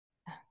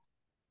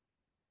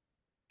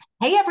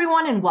Hey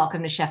everyone, and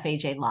welcome to Chef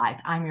AJ Live.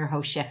 I'm your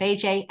host, Chef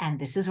AJ, and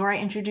this is where I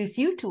introduce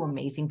you to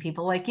amazing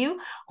people like you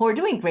who are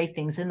doing great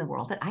things in the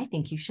world that I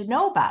think you should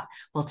know about.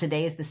 Well,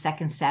 today is the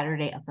second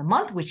Saturday of the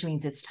month, which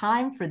means it's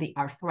time for the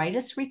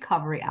Arthritis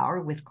Recovery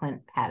Hour with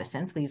Clint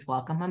Paddison. Please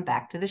welcome him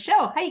back to the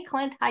show. Hey,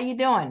 Clint, how you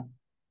doing?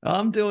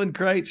 I'm doing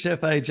great,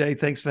 Chef AJ.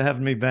 Thanks for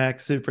having me back.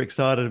 Super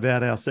excited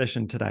about our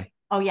session today.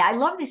 Oh, yeah, I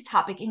love this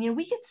topic. And,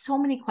 we get so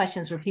many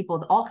questions from people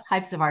with all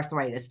types of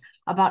arthritis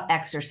about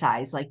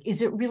exercise. Like,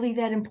 is it really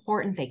that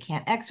important? They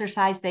can't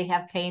exercise, they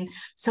have pain.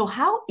 So,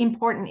 how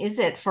important is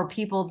it for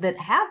people that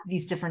have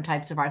these different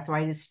types of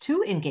arthritis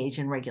to engage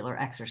in regular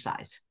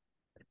exercise?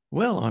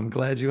 Well, I'm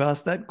glad you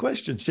asked that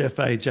question, Chef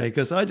AJ,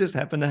 because I just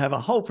happen to have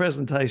a whole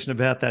presentation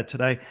about that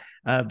today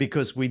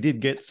because we did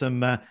get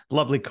some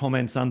lovely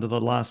comments under the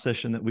last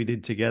session that we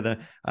did together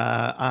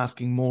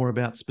asking more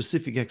about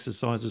specific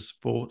exercises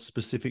for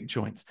specific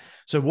joints.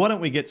 So why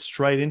don't we get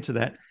straight into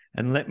that,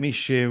 and let me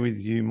share with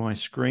you my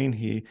screen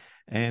here,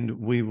 and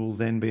we will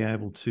then be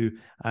able to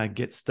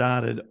get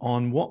started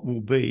on what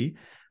will be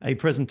a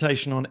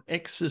presentation on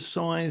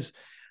exercise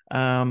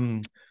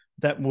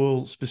that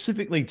will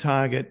specifically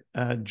target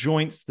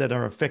joints that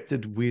are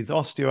affected with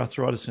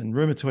osteoarthritis and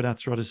rheumatoid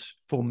arthritis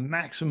for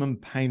maximum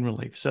pain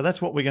relief. So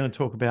that's what we're going to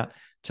talk about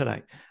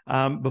today.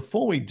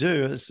 Before we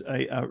do, it's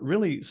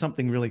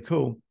something really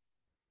cool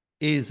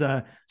is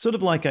sort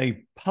of like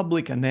a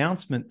public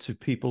announcement to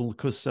people,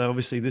 because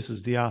obviously this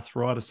is the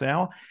arthritis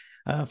hour.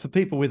 For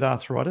people with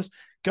arthritis,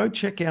 go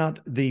check out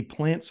the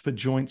Plants for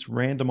Joints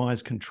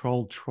randomized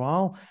controlled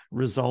trial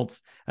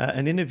results,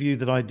 an interview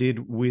that I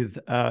did with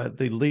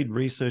the lead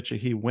researcher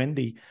here,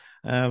 Wendy.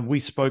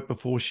 We spoke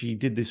before she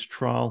did this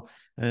trial.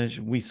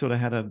 We sort of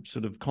had a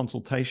sort of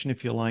consultation,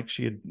 if you like.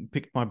 She had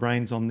picked my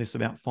brains on this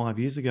about 5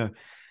 years ago.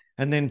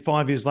 And then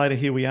 5 years later,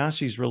 here we are.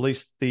 She's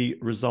released the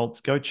results.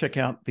 Go check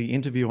out the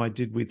interview I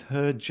did with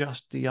her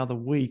just the other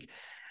week,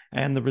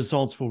 and the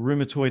results for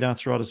rheumatoid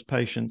arthritis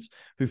patients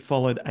who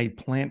followed a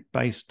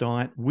plant-based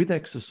diet with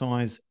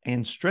exercise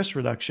and stress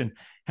reduction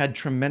had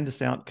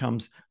tremendous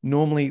outcomes.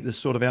 Normally, the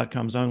sort of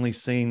outcomes only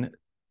seen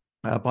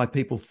by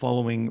people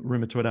following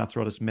rheumatoid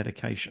arthritis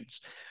medications.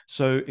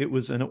 So it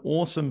was an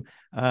awesome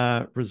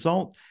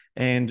result,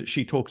 and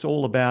she talks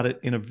all about it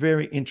in a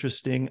very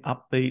interesting,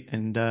 upbeat,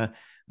 and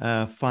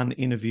fun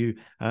interview.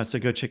 So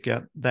go check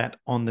out that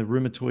on the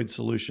Rheumatoid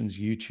Solutions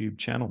YouTube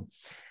channel.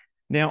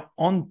 Now,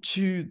 on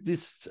to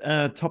this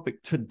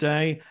topic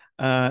today.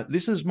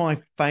 This is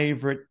my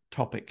favorite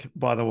topic,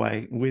 by the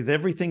way. With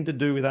everything to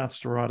do with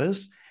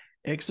arthritis,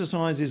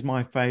 exercise is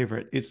my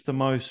favorite. It's the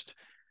most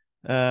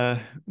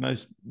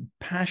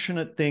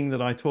passionate thing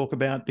that I talk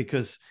about,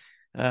 because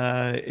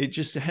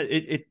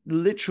it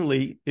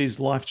literally is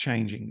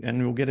life-changing,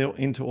 and we'll get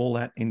into all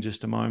that in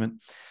just a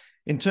moment.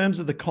 In terms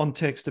of the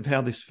context of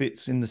how this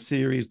fits in the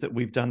series that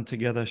we've done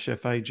together,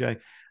 Chef AJ,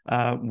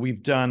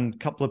 we've done a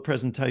couple of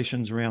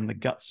presentations around the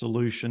gut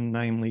solution,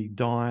 namely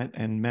diet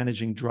and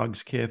managing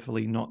drugs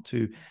carefully, not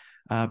to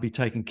be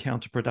taking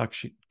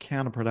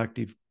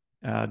counterproductive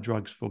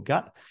drugs for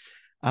gut.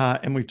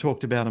 And we've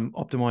talked about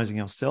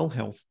optimizing our cell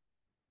health.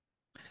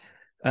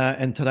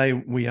 And today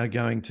we are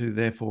going to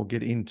therefore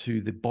get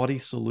into the body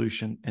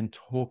solution and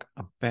talk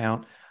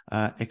about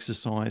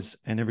exercise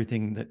and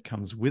everything that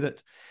comes with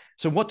it.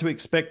 So what to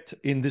expect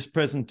in this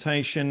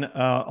presentation,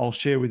 I'll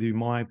share with you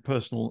my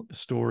personal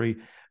story,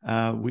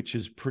 which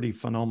is pretty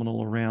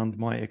phenomenal around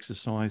my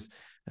exercise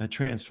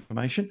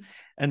transformation,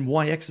 and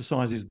why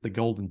exercise is the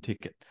golden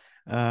ticket.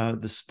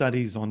 The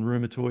studies on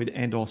rheumatoid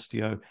and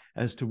osteo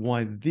as to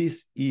why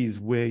this is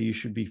where you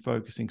should be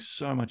focusing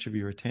so much of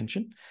your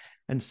attention,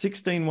 and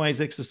 16 ways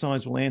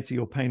exercise will answer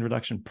your pain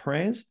reduction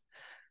prayers.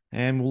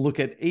 And we'll look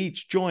at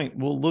each joint.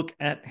 We'll look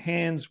at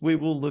hands. We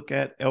will look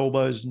at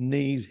elbows,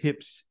 knees,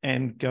 hips,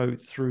 and go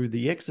through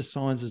the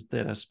exercises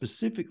that are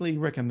specifically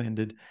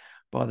recommended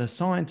by the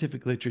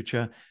scientific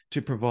literature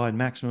to provide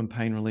maximum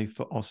pain relief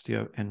for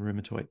osteo and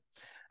rheumatoid.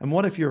 And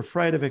what if you're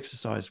afraid of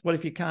exercise? What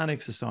if you can't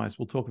exercise?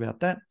 We'll talk about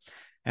that.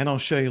 And I'll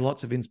show you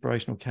lots of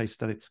inspirational case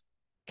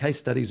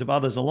studies of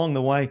others along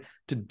the way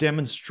to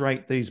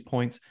demonstrate these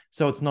points.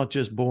 So it's not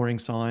just boring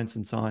science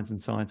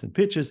and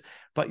pictures,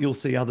 but you'll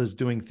see others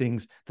doing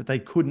things that they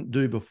couldn't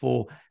do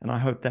before. And I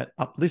hope that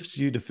uplifts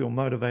you to feel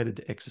motivated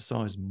to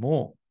exercise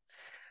more.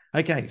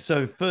 Okay,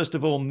 so first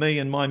of all, me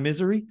and my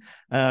misery.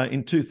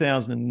 In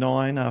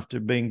 2009,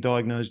 after being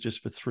diagnosed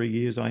just for 3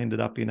 years, I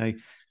ended up in a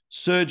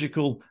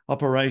surgical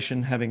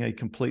operation, having a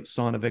complete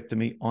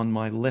synovectomy on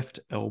my left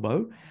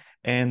elbow.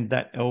 And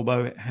that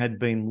elbow had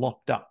been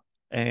locked up,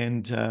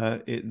 and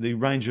the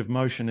range of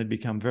motion had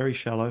become very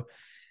shallow.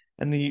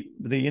 And the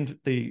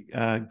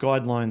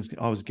guidelines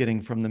I was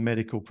getting from the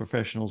medical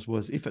professionals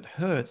was, if it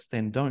hurts,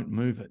 then don't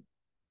move it.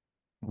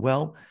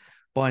 Well,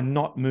 by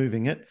not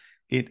moving it,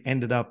 it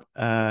ended up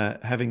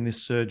having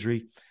this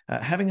surgery.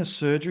 Having a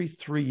surgery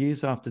 3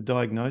 years after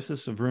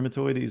diagnosis of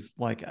rheumatoid is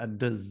like a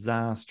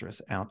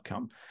disastrous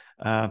outcome.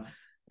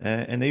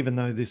 And even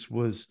though this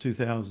was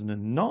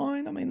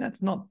 2009, I mean,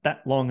 that's not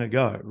that long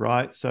ago,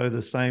 right? So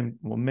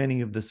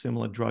many of the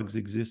similar drugs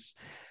exist.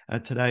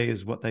 today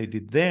as what they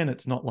did then.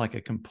 It's not like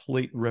a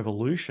complete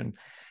revolution.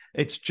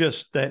 It's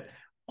just that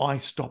I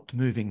stopped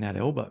moving that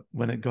elbow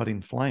when it got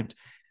inflamed.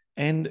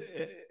 And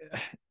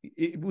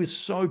it was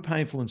so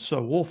painful and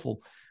so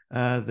awful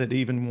that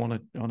even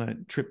on a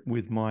trip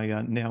with my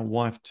now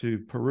wife to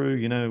Peru,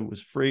 it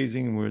was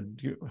freezing. We're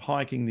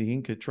hiking the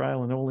Inca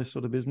Trail and all this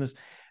sort of business.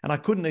 And I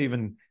couldn't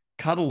even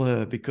cuddle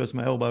her because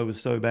my elbow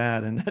was so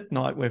bad. And at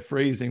night we're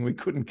freezing. We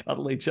couldn't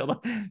cuddle each other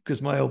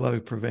because my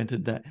elbow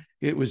prevented that.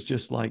 It was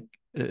just like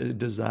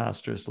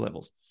disastrous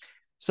levels.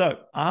 So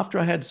after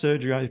I had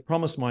surgery, I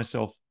promised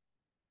myself,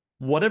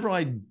 whatever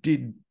I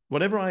did,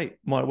 whatever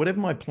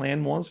my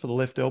plan was for the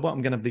left elbow,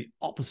 I'm going to have the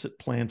opposite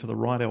plan for the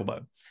right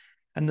elbow.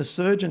 And the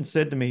surgeon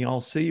said to me, I'll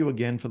see you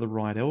again for the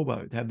right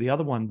elbow, to have the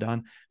other one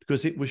done,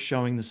 because it was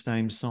showing the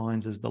same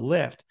signs as the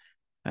left.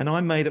 And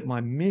I made it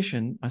my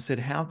mission. I said,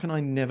 how can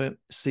I never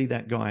see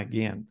that guy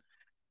again?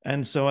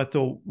 And so I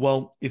thought,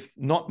 well, if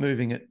not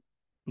moving it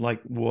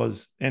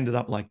ended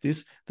up like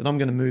this, then I'm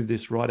going to move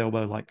this right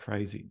elbow like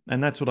crazy.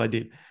 And that's what I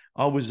did.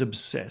 I was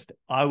obsessed.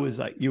 I was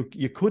like,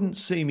 you couldn't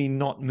see me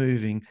not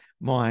moving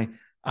my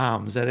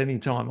arms at any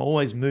time,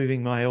 always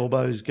moving my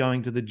elbows,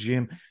 going to the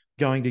gym,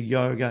 going to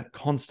yoga,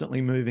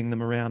 constantly moving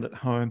them around at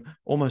home,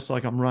 almost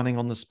like I'm running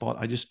on the spot.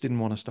 I just didn't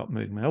want to stop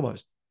moving my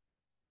elbows.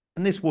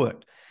 And this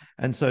worked.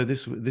 And so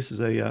this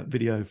is a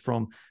video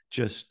from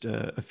just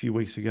a few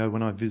weeks ago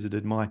when I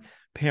visited my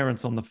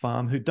parents on the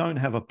farm who don't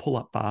have a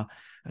pull-up bar.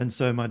 And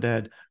so my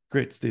dad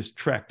grits this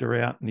tractor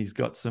out, and he's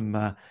got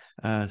some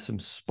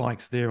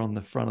spikes there on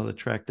the front of the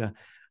tractor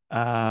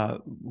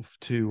to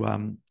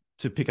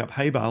pick up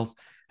hay bales.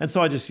 And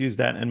so I just used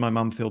that, and my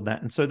mum filled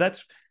that. And so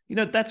that's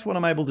what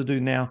I'm able to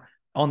do now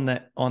on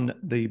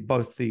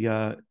both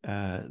the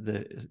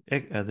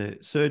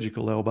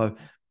surgical elbow,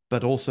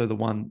 but also the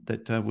one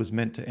that was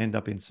meant to end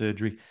up in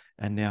surgery,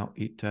 and now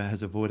it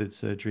has avoided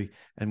surgery,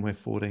 and we're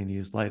 14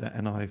 years later,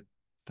 and I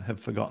have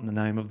forgotten the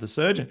name of the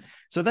surgeon.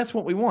 So that's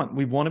what we want.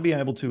 We want to be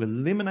able to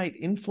eliminate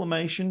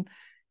inflammation,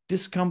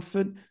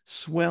 discomfort,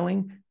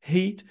 swelling,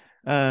 heat,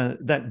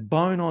 that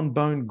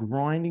bone-on-bone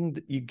grinding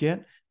that you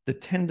get, the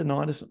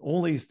tendonitis,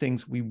 all these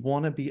things. We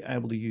want to be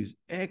able to use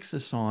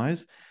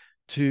exercise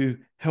to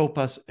help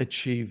us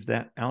achieve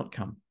that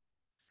outcome.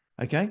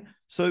 Okay,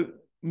 so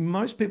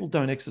most people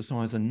don't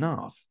exercise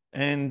enough,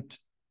 and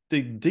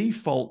the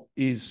default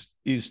is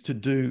to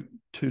do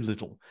too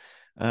little.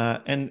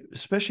 And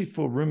especially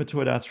for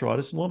rheumatoid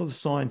arthritis, a lot of the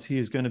science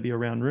here is going to be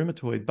around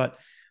rheumatoid, but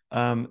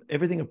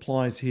everything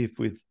applies here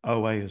with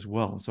OA as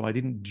well. So I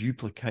didn't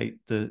duplicate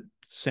the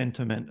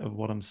sentiment of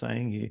what I'm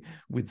saying here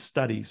with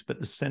studies, but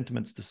the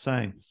sentiment's the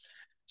same.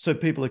 So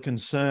people are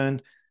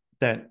concerned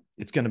that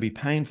it's going to be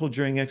painful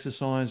during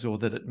exercise, or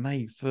that it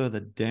may further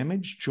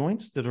damage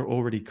joints that are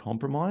already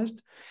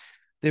compromised.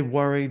 They're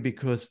worried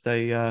because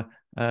they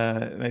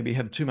maybe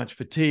have too much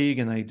fatigue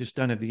and they just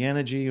don't have the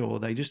energy, or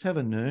they just have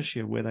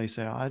inertia where they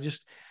say,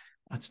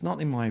 it's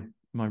not in my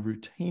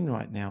routine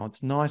right now.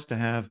 It's nice to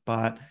have,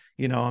 but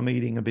I'm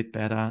eating a bit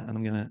better, and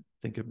I'm going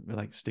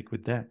to stick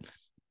with that.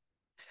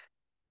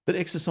 But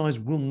exercise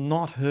will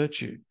not hurt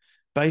you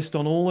based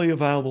on all the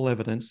available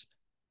evidence,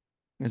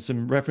 and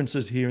some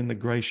references here in the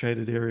gray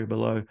shaded area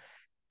below.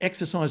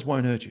 Exercise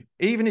won't hurt you.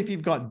 Even if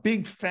you've got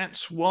big, fat,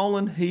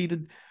 swollen,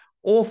 heated,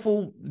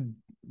 awful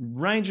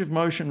range of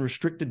motion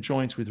restricted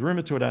joints with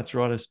rheumatoid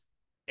arthritis,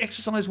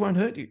 exercise won't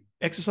hurt you.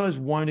 Exercise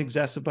won't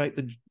exacerbate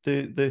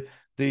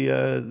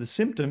the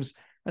symptoms,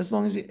 as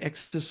long as you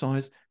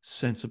exercise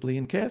sensibly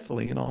and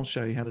carefully. And I'll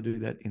show you how to do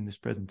that in this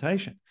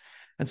presentation.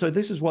 And so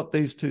this is what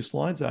these two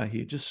slides are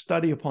here, just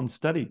study upon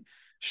study,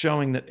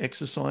 showing that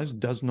exercise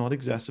does not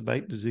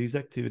exacerbate disease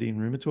activity in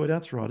rheumatoid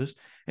arthritis.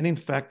 And in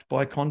fact,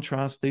 by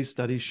contrast, these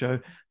studies show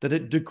that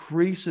it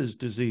decreases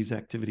disease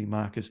activity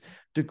markers,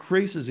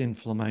 decreases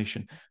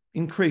inflammation,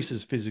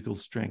 increases physical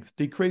strength,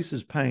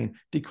 decreases pain,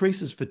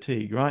 decreases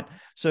fatigue, right?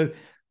 So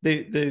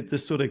the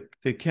sort of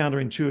the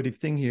counterintuitive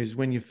thing here is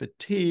when you're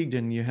fatigued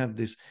and you have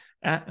this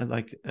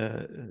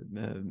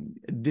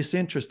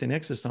disinterest in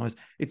exercise,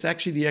 it's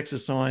actually the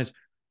exercise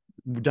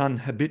done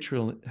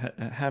habitually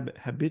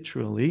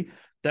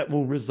that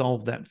will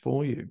resolve that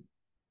for you.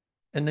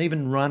 And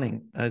even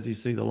running, as you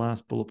see the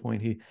last bullet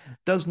point here,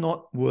 does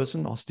not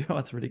worsen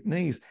osteoarthritic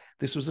knees.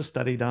 This was a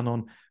study done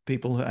on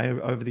people who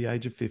are over the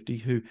age of 50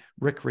 who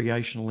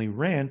recreationally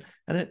ran,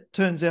 and it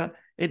turns out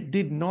it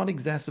did not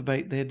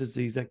exacerbate their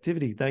disease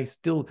activity. They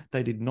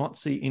did not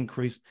see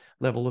increased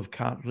level of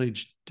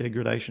cartilage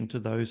degradation to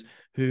those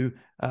who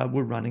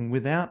were running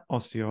without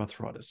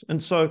osteoarthritis.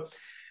 And so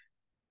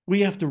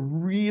we have to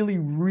really,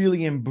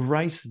 really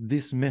embrace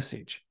this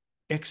message.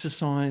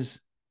 Exercise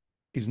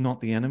is not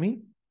the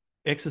enemy.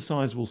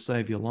 Exercise will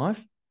save your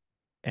life,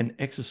 and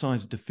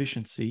exercise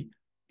deficiency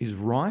is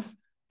rife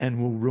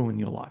and will ruin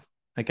your life.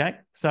 Okay,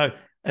 so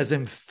as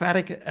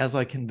emphatic as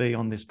I can be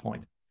on this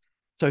point.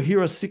 So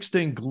here are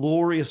 16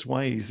 glorious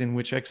ways in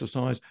which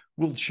exercise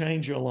will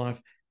change your life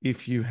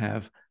if you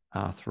have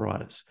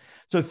arthritis.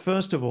 So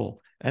first of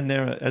all, And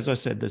there are, as I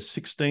said, there's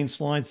 16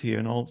 slides here,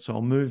 and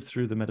I'll move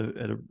through them at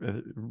a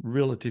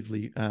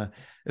relatively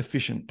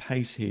efficient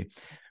pace here.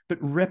 But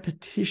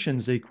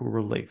repetitions equal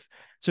relief.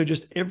 So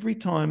just every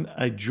time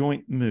a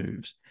joint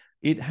moves,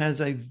 it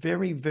has a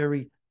very,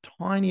 very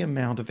tiny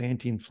amount of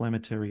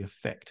anti-inflammatory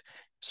effect.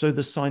 So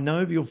the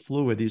synovial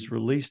fluid is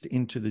released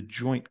into the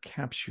joint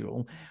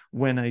capsule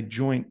when a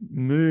joint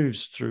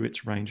moves through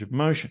its range of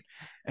motion.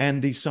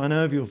 And the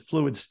synovial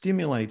fluid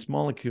stimulates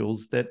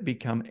molecules that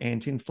become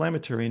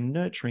anti-inflammatory and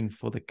nurturing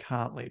for the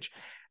cartilage.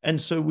 And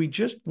so we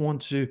just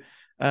want to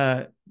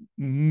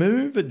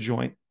move a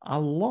joint a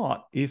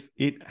lot if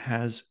it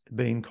has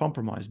been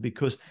compromised,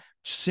 because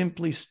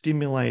simply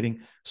stimulating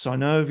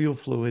synovial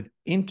fluid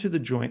into the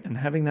joint and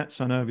having that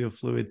synovial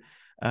fluid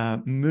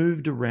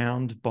moved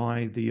around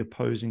by the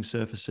opposing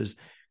surfaces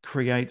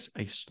creates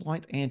a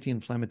slight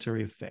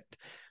anti-inflammatory effect.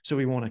 So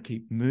we want to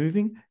keep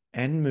moving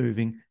and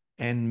moving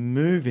and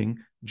moving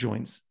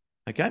joints,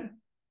 okay?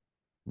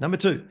 Number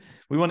 2,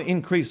 we want to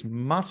increase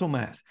muscle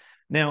mass.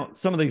 Now,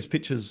 some of these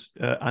pictures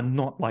are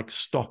not like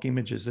stock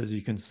images, as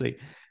you can see.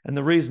 And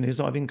the reason is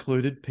I've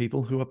included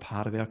people who are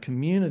part of our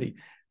community.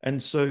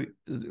 And so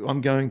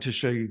I'm going to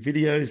show you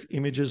videos,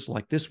 images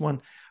like this one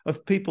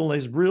of people.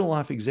 There's real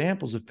life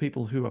examples of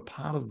people who are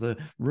part of the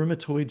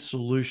Rheumatoid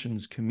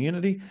Solutions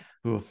community,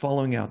 who are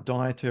following our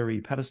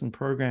dietary Paddison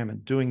program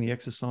and doing the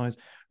exercise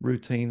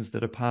routines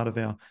that are part of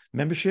our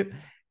membership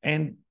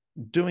and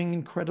doing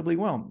incredibly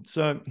well.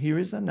 So here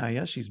is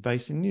Anaya. She's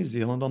based in New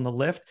Zealand. On the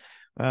left,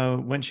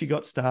 when she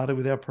got started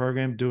with our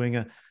program, doing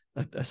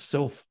a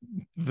self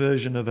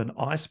version of an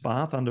ice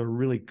bath under a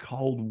really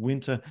cold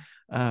winter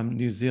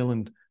New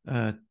Zealand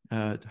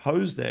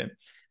hose there.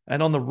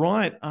 And on the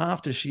right,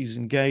 after she's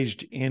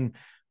engaged in,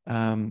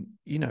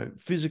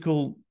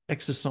 physical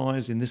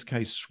exercise, in this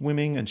case,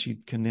 swimming, and she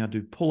can now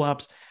do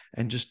pull-ups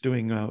and just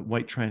doing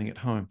weight training at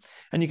home.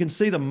 And you can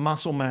see the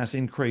muscle mass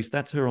increase.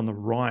 That's her on the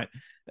right,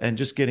 and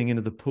just getting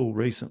into the pool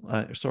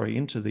recently,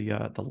 into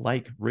the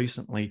lake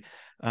recently,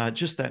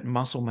 just that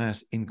muscle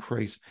mass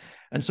increase.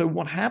 And so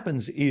what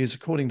happens is,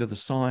 according to the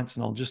science,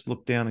 and I'll just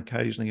look down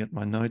occasionally at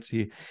my notes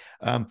here,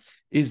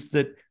 is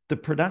that the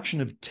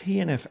production of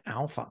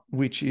TNF-alpha,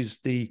 which is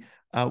the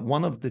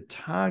one of the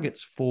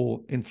targets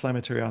for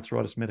inflammatory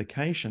arthritis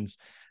medications,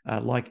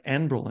 like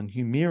Enbrel and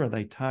Humira,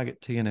 they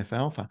target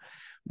TNF-alpha.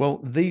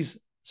 Well,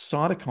 these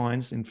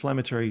cytokines,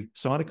 inflammatory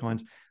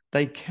cytokines,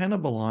 they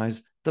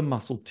cannibalize the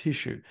muscle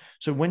tissue.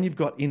 So when you've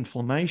got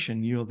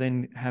inflammation, you're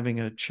then having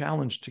a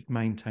challenge to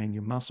maintain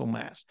your muscle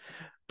mass.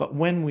 But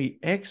when we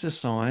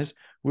exercise,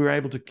 we're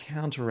able to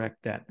counteract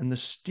that. And the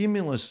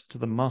stimulus to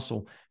the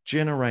muscle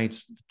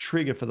generates the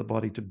trigger for the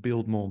body to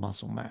build more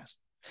muscle mass.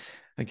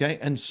 Okay.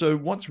 And so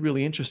what's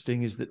really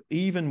interesting is that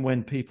even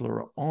when people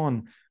are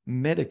on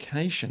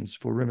medications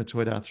for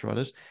rheumatoid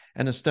arthritis,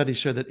 and a study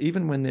show that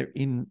even when they're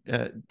in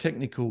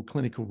technical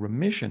clinical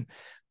remission,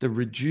 the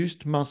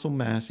reduced muscle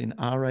mass in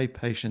RA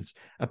patients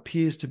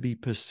appears to be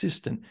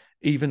persistent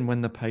even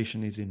when the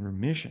patient is in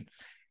remission.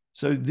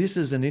 So this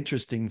is an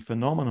interesting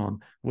phenomenon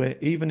where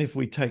even if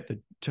we take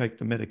the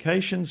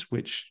medications,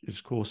 which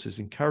of course is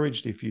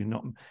encouraged if you're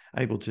not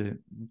able to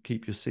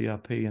keep your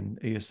CRP and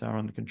ESR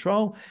under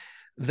control,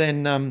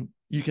 then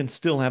you can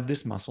still have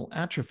this muscle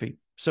atrophy.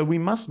 So we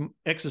must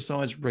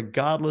exercise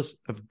regardless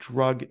of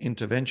drug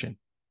intervention.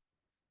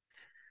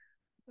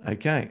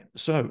 Okay,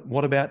 so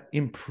what about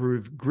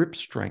improved grip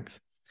strength?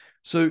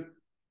 So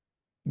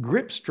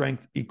grip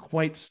strength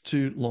equates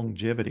to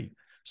longevity.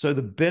 So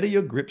the better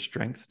your grip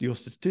strength, you're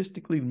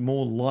statistically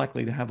more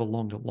likely to have a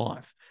longer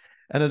life.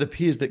 And it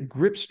appears that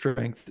grip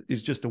strength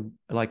is just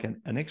like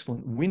an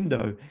excellent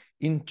window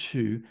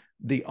into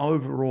the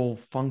overall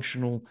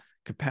functional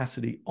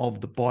capacity of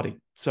the body.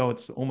 So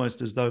it's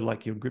almost as though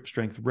like your grip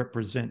strength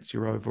represents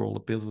your overall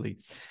ability.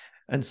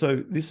 And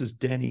so this is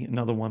Danny,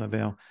 another one of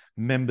our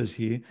members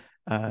here.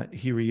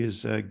 Here he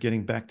is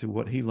getting back to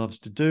what he loves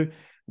to do.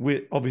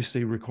 We're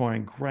obviously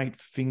requiring great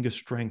finger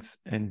strength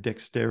and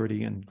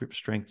dexterity and grip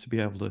strength to be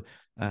able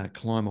to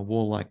climb a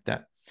wall like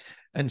that.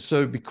 And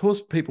so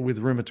because people with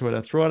rheumatoid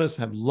arthritis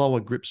have lower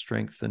grip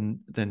strength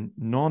than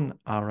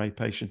non-RA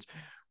patients,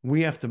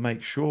 we have to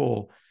make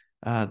sure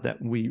that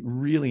we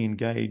really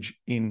engage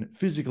in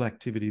physical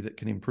activity that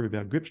can improve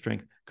our grip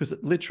strength, because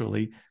it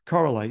literally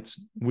correlates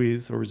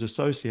with or is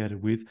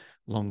associated with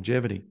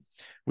longevity,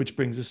 which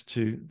brings us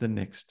to the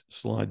next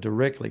slide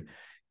directly.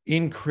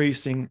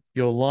 Increasing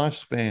your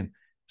lifespan.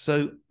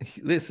 So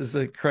this is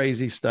a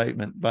crazy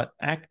statement, but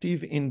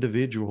active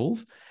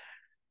individuals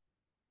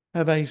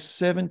have a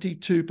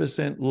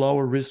 72%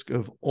 lower risk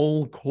of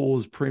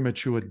all-cause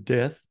premature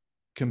death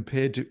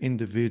compared to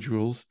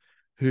individuals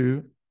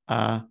who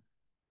are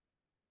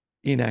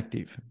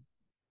inactive.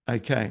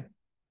 Okay.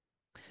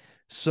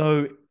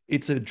 So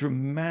it's a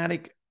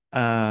dramatic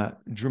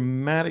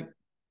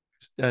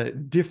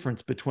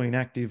difference between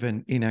active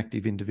and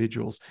inactive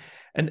individuals.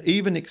 And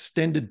even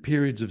extended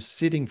periods of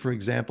sitting, for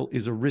example,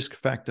 is a risk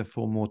factor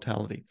for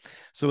mortality.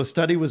 So a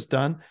study was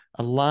done,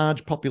 a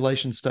large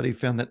population study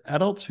found that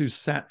adults who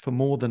sat for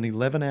more than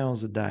 11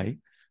 hours a day,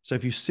 so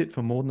if you sit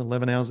for more than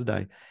 11 hours a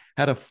day,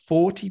 had a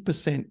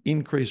 40%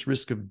 increased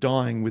risk of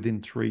dying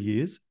within 3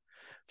 years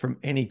from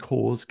any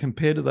cause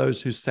compared to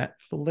those who sat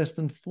for less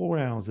than 4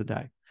 hours a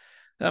day.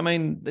 I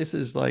mean, this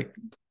is like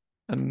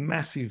a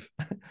massive,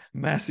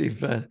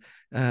 massive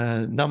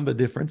number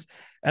difference.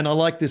 And I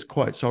like this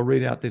quote, so I'll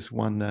read out this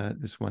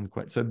one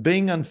quote. So,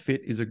 being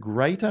unfit is a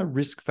greater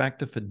risk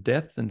factor for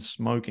death than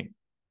smoking.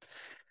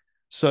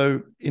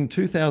 So in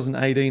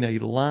 2018, a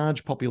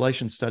large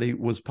population study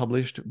was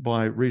published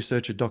by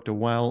researcher Dr.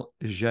 Wael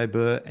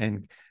Jaber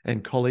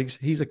and colleagues.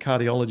 He's a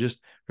cardiologist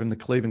from the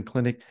Cleveland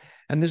Clinic.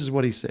 And this is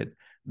what he said: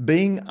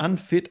 being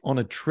unfit on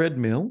a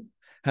treadmill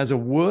has a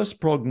worse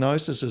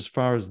prognosis as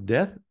far as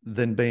death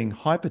than being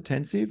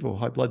hypertensive or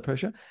high blood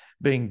pressure,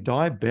 being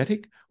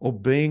diabetic, or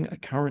being a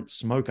current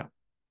smoker.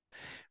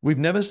 We've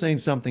never seen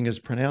something as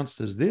pronounced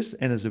as this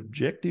and as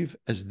objective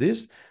as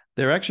this.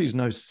 There actually is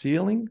no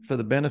ceiling for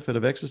the benefit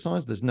of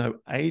exercise. There's no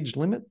age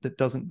limit that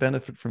doesn't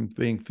benefit from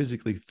being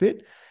physically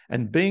fit.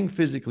 And being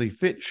physically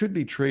fit should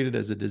be treated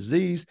as a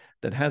disease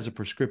that has a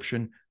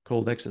prescription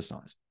called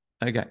exercise.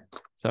 Okay,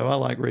 so I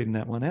like reading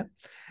that one out.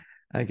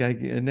 Okay,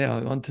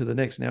 now on to the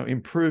next. Now,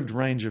 improved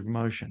range of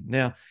motion.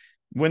 Now,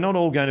 we're not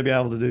all going to be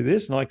able to do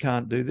this, and I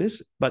can't do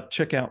this, but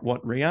check out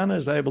what Rihanna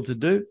is able to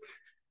do.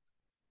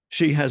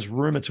 She has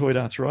rheumatoid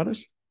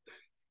arthritis.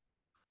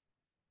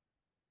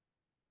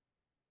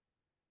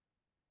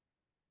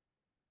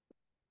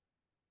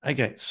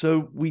 Okay,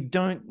 so we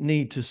don't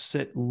need to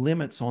set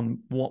limits on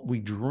what we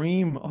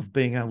dream of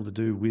being able to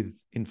do with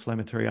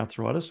inflammatory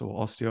arthritis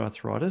or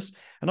osteoarthritis.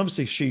 And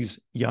obviously she's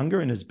younger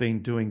and has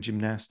been doing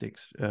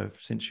gymnastics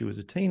since she was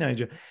a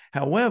teenager.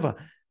 However,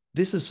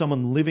 this is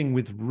someone living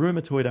with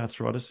rheumatoid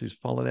arthritis who's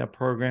followed our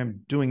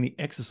program, doing the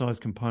exercise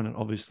component,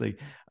 obviously,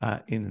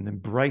 in an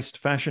embraced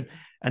fashion.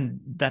 And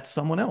that's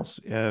someone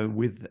else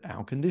with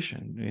our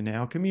condition in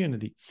our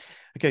community.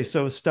 Okay,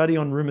 so a study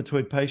on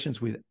rheumatoid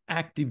patients with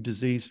active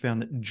disease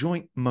found that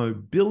joint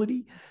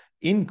mobility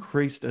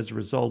increased as a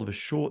result of a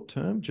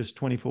short-term, just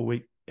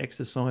 24-week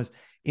exercise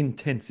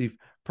intensive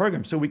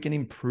program. So we can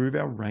improve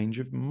our range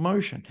of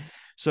motion.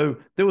 So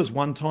there was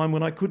one time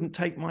when I couldn't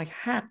take my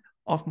hat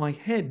off my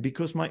head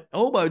because my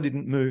elbow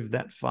didn't move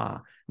that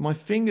far. My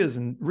fingers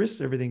and wrists,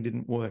 everything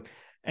didn't work.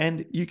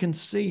 And you can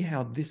see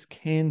how this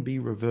can be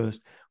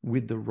reversed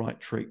with the right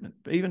treatment,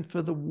 even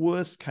for the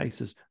worst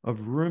cases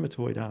of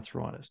rheumatoid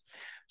arthritis.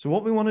 So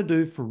what we want to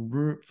do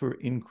for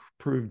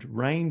improved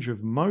range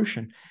of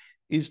motion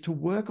is to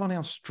work on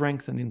our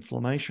strength and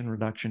inflammation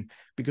reduction,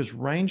 because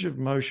range of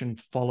motion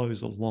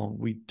follows along.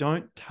 We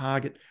don't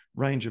target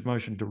range of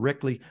motion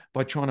directly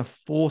by trying to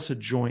force a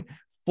joint,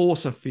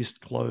 force a fist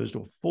closed,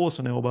 or force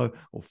an elbow,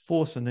 or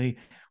force a knee.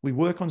 We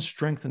work on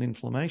strength and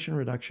inflammation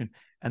reduction,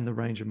 and the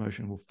range of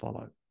motion will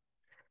follow.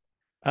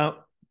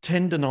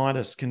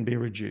 Tendinitis can be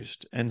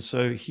reduced. And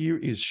so here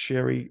is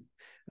Sherry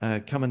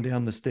coming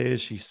down the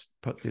stairs. She's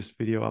put this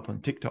video up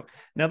on TikTok.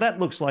 Now that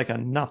looks like a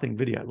nothing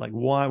video. Like,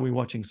 why are we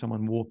watching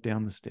someone walk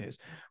down the stairs?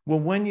 Well,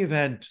 when you've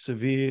had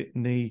severe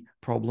knee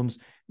problems,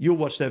 you'll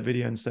watch that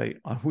video and say,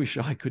 I wish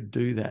I could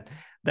do that.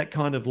 That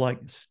kind of like,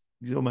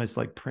 almost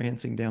like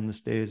prancing down the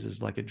stairs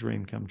is like a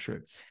dream come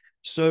true.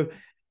 So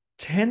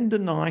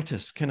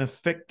tendinitis can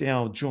affect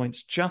our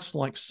joints just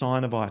like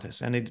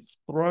synovitis, and it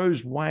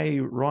throws way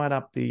right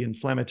up the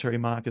inflammatory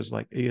markers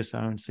like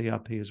ESR and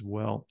CRP as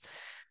well.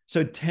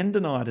 So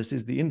tendinitis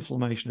is the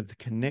inflammation of the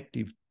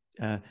connective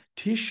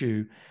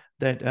tissue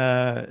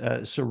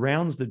that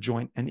surrounds the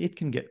joint, and it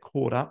can get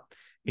caught up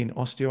in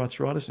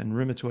osteoarthritis and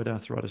rheumatoid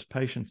arthritis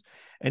patients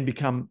and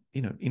become,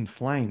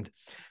 inflamed.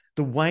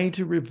 The way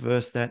to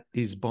reverse that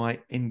is by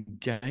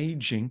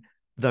engaging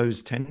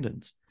those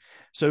tendons.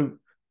 So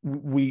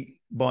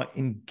by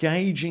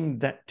engaging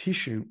that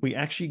tissue, we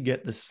actually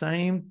get the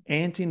same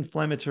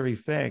anti-inflammatory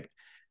effect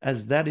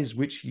as that is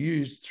which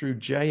used through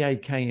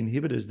JAK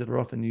inhibitors that are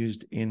often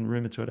used in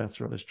rheumatoid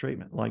arthritis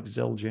treatment, like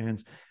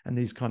Xeljanz and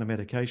these kind of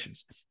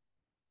medications.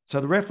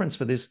 So the reference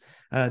for this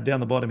down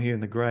the bottom here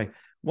in the gray,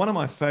 one of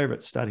my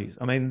favorite studies.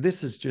 I mean,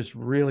 this has just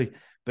really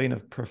been a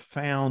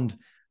profoundly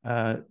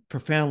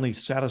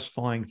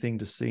satisfying thing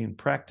to see in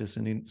practice,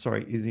 and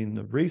is in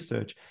the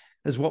research,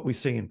 is what we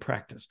see in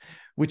practice,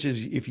 which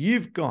is if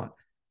you've got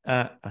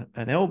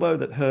an elbow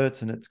that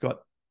hurts and it's got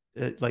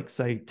like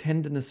say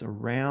tenderness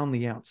around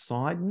the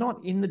outside,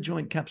 not in the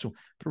joint capsule,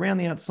 but around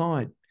the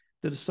outside,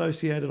 that's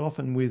associated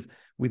often with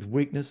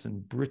weakness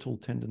and brittle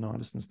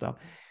tendonitis and stuff.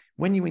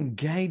 When you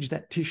engage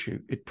that tissue,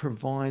 it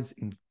provides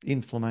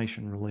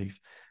inflammation relief.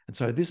 And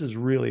so this is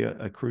really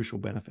a crucial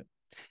benefit.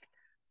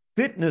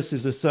 Fitness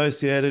is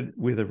associated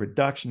with a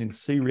reduction in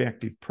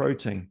C-reactive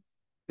protein.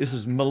 This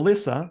is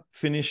Melissa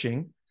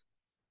finishing,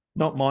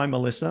 not my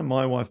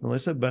wife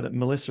Melissa, but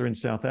Melissa in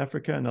South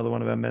Africa, another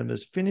one of our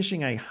members,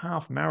 finishing a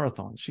half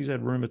marathon. She's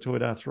had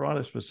rheumatoid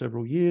arthritis for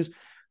several years,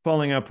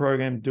 following our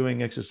program,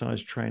 doing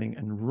exercise training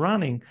and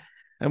running.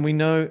 And we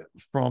know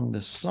from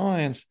the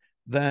science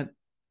that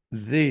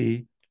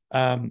the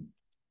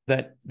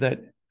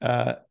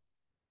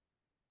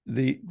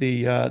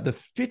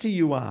fitter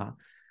you are,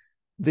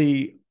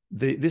 the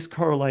this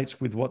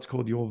correlates with what's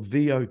called your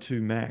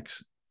VO2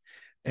 max.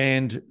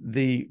 And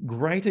the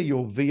greater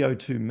your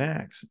VO2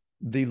 max,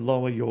 the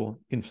lower your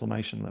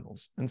inflammation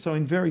levels. And so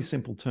in very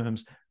simple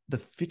terms, the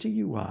fitter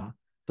you are,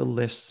 the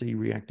less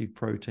C-reactive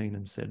protein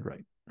and SED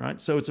rate, right?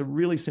 So it's a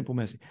really simple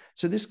message.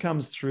 So this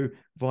comes through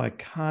via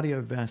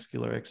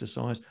cardiovascular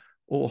exercise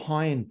or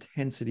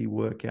high-intensity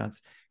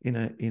workouts in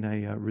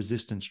a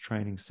resistance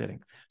training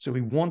setting. So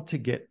we want to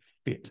get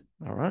fit,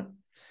 all right?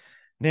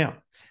 Now,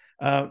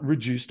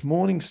 reduced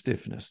morning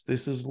stiffness.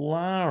 This is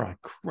Lara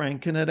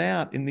cranking it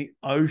out in the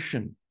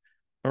ocean.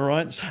 All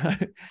right. So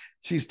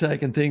she's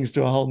taken things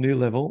to a whole new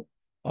level.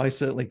 I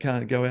certainly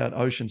can't go out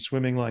ocean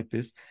swimming like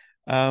this.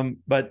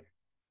 But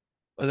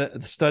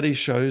the study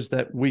shows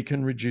that we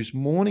can reduce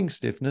morning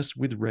stiffness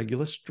with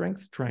regular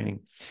strength training.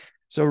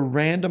 So a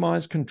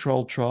randomized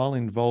controlled trial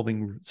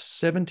involving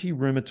 70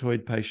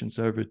 rheumatoid patients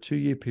over a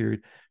 2-year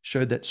period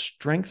showed that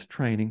strength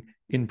training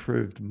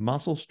improved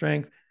muscle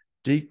strength,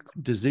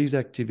 disease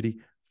activity,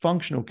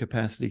 functional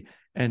capacity,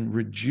 and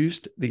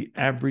reduced the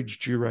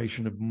average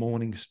duration of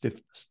morning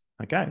stiffness.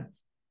 Okay.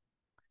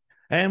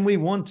 And we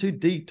want to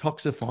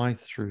detoxify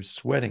through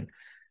sweating.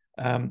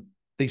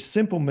 The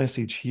simple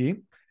message here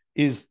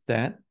is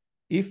that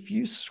if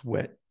you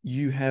sweat,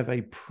 you have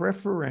a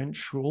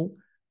preferential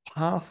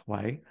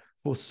pathway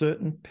for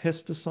certain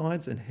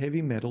pesticides and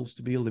heavy metals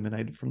to be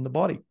eliminated from the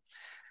body.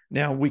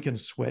 Now, we can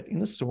sweat in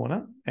a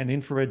sauna, an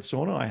infrared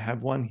sauna. I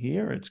have one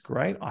here. It's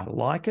great. I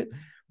like it.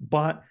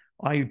 But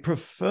I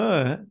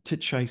prefer to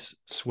chase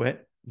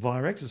sweat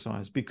via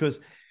exercise because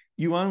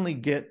you only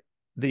get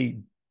the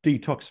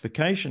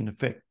detoxification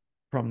effect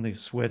from the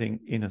sweating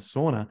in a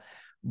sauna,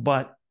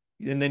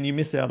 and then you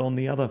miss out on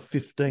the other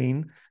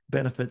 15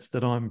 benefits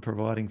that I'm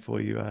providing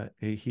for you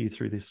here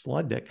through this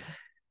slide deck.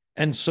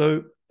 And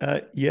so,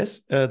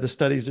 yes, the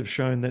studies have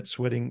shown that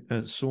sweating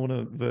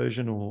sauna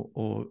version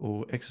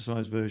or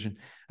exercise version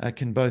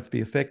can both be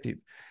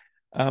effective.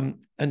 And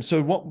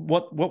so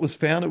what was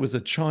found, it was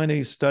a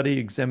Chinese study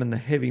examined the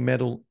heavy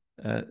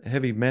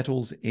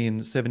metals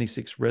in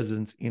 76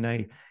 residents in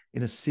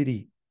a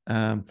city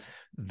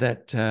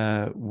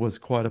that was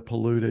quite a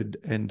polluted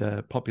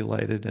and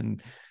populated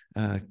and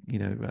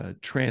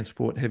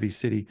transport heavy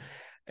city.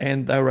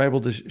 And they were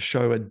able to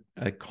show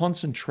a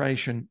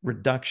concentration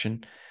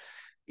reduction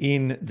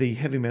in the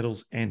heavy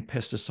metals and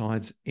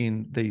pesticides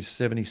in these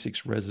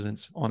 76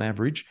 residents on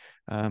average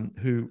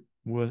who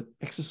were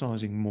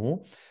exercising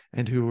more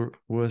and who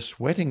were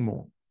sweating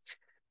more.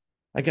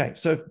 Okay,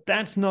 so if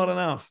that's not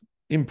enough,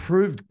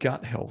 improved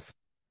gut health.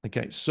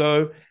 Okay,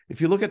 so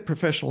if you look at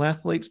professional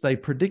athletes, they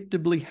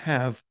predictably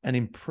have an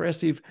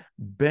impressive,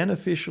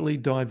 beneficially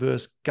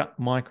diverse gut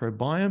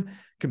microbiome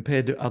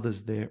compared to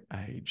others their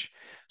age.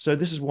 So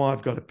this is why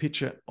I've got a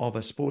picture of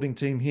a sporting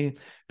team here,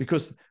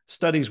 because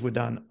studies were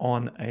done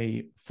on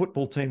a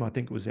football team, I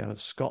think it was out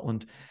of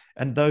Scotland,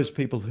 and those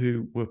people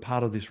who were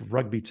part of this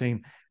rugby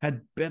team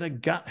had better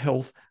gut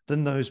health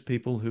than those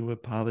people who were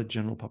part of the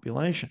general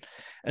population.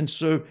 And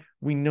so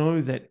we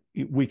know that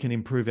we can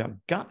improve our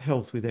gut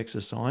health with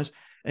exercise.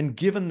 And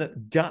given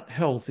that gut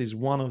health is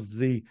one of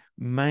the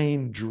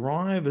main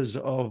drivers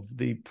of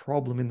the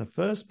problem in the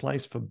first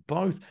place for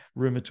both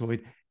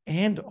rheumatoid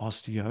and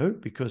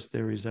osteo, because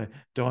there is a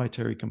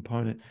dietary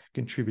component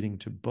contributing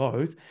to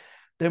both,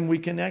 then we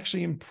can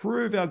actually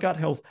improve our gut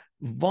health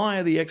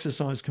via the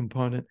exercise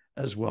component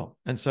as well.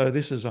 And so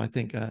this is, I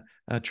think, a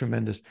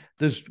tremendous.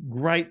 There's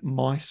great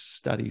mice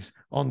studies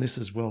on this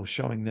as well,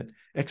 showing that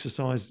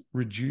exercise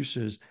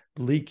reduces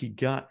leaky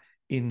gut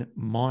in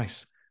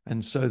mice.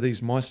 And so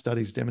these mice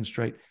studies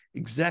demonstrate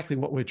exactly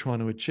what we're trying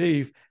to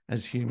achieve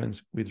as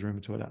humans with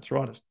rheumatoid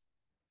arthritis.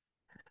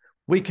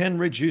 We can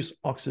reduce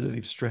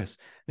oxidative stress.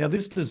 Now,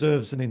 this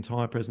deserves an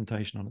entire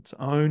presentation on its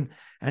own.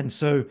 And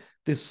so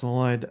this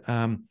slide,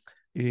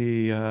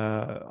 it's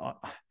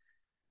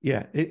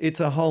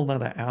a whole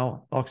nother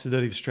hour,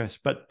 oxidative stress.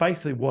 But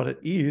basically what it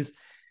is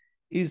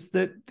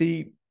that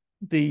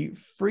the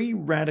free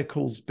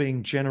radicals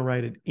being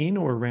generated in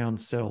or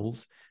around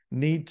cells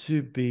need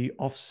to be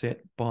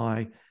offset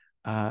by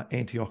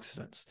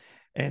antioxidants.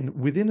 And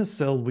within a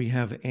cell, we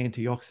have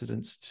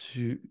antioxidants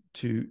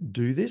to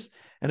do this.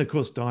 And of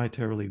course,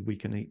 dietarily, we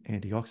can eat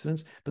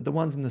antioxidants, but the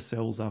ones in the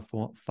cells are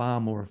far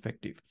more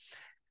effective.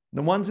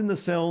 The ones in the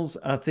cells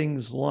are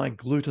things like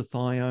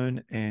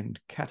glutathione and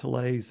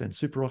catalase and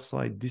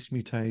superoxide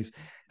dismutase.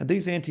 And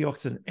these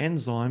antioxidant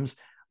enzymes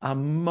are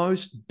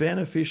most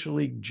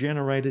beneficially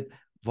generated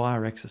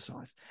via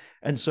exercise.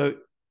 And so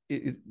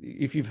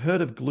if you've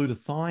heard of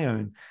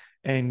glutathione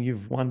and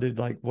you've wondered,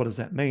 like, what does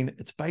that mean?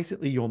 It's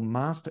basically your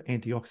master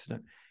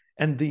antioxidant.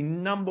 And the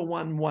number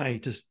one way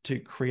to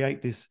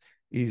create this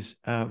is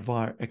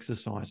via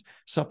exercise.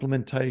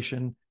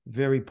 Supplementation,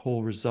 very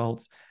poor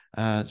results.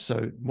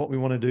 So what we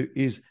want to do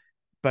is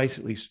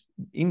basically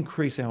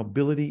increase our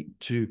ability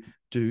to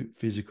do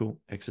physical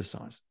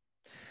exercise.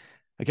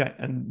 Okay,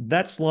 and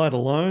that slide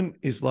alone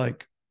is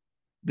like,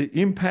 the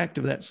impact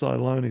of that slide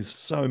alone is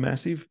so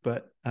massive,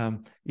 but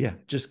yeah,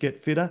 just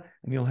get fitter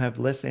and you'll have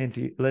less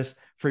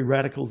free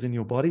radicals in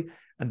your body.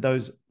 And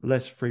those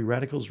less free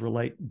radicals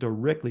relate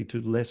directly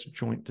to less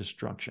joint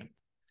destruction.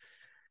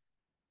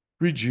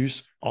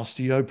 Reduce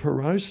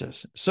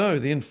osteoporosis. So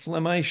the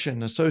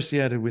inflammation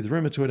associated with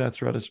rheumatoid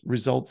arthritis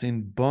results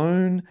in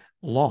bone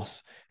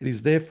loss. It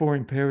is therefore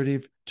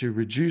imperative to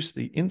reduce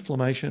the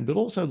inflammation, but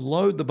also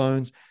load the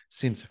bones,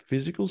 since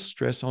physical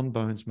stress on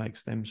bones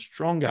makes them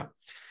stronger.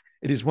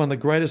 It is one of the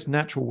greatest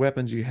natural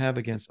weapons you have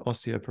against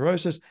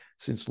osteoporosis,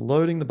 since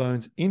loading the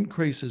bones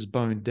increases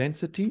bone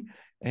density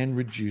and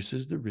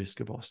reduces the risk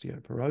of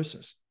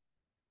osteoporosis.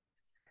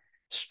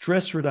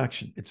 Stress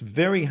reduction. It's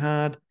very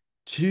hard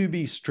to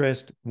be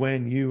stressed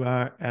when you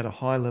are at a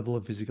high level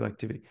of physical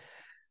activity.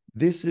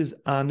 This is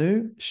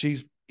Anu.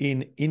 She's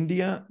in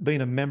India,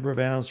 been a member of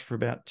ours for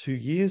about 2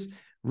 years,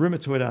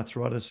 rheumatoid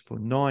arthritis for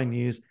 9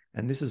 years,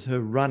 and this is her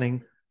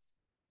running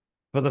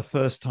for the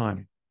first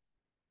time.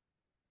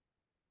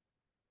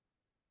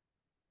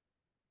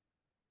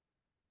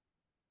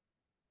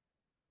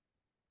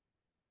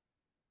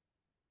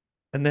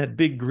 And that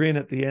big grin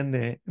at the end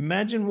there.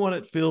 Imagine what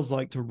it feels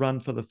like to run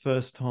for the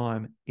first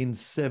time in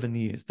 7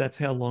 years. That's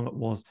how long it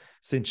was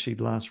since she'd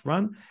last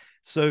run.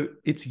 So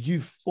it's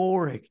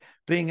euphoric,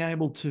 being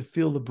able to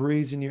feel the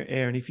breeze in your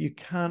air. And if you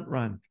can't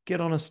run,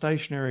 get on a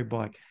stationary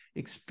bike,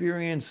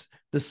 experience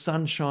the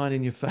sunshine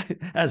in your face,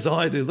 as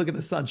I do. Look at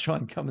the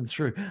sunshine coming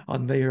through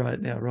on me right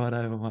now, right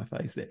over my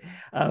face there.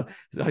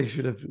 I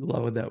should have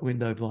lowered that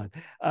window blind.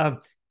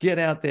 Get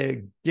out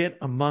there, get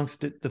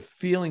amongst it. The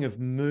feeling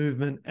of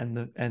movement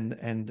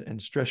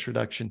and stress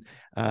reduction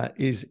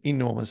is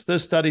enormous.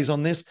 There's studies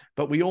on this,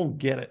 but we all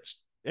get it.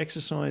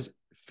 Exercise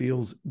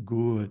feels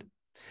good.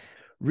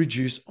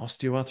 Reduce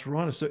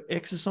osteoarthritis. So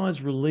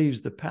exercise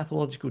relieves the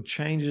pathological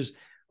changes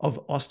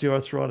of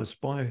osteoarthritis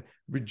by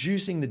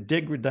reducing the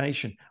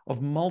degradation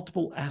of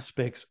multiple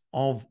aspects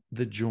of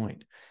the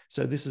joint.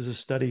 So this is a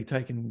study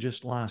taken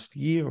just last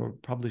year, or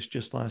published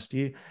just last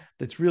year,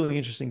 that's really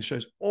interesting. It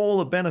shows all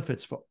the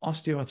benefits for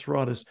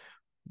osteoarthritis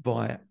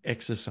via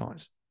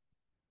exercise.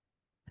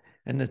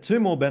 And the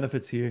two more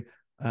benefits here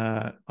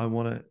I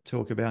want to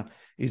talk about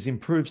is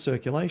improved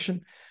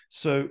circulation.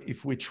 So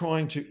if we're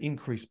trying to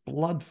increase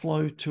blood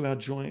flow to our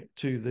joint,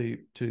 to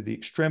the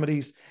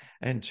extremities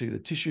and to the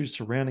tissues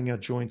surrounding our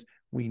joints,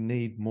 we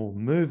need more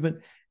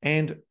movement.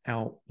 And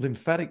our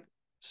lymphatic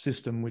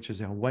system, which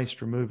is our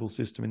waste removal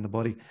system in the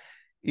body,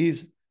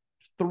 is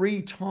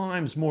 3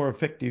 times more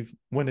effective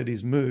when it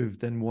is moved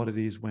than what it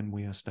is when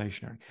we are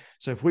stationary.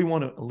 So if we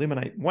want to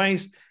eliminate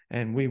waste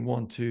and we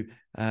want to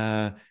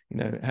have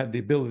the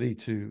ability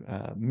to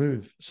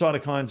move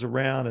cytokines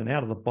around and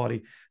out of the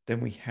body,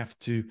 then we have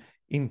to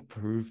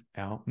improve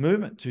our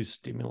movement to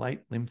stimulate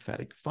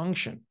lymphatic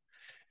function.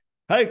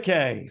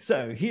 Okay,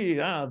 so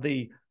here are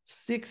the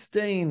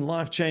 16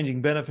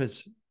 life-changing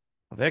benefits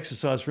of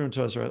exercise for rheumatoid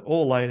arthritis,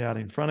 all laid out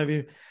in front of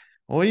you.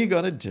 All you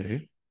got to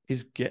do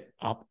is get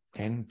up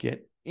and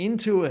get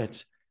into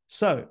it.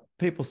 So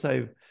people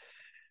say,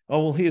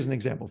 oh, well, here's an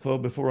example.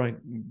 Before I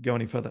go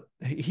any further,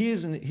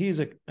 here's an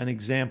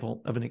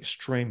example of an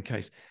extreme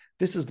case.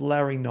 This is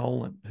Larry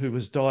Nolan, who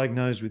was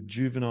diagnosed with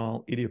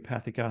juvenile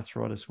idiopathic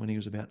arthritis when he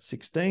was about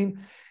 16.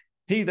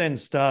 He then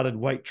started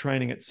weight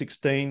training at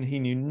 16. He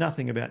knew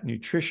nothing about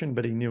nutrition,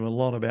 but he knew a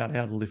lot about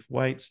how to lift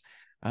weights.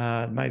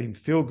 It made him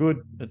feel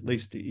good. At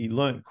least he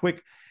learned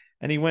quick.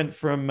 And he went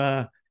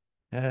from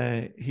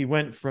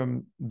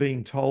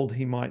being told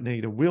he might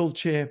need a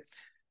wheelchair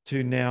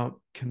to now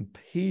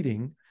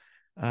competing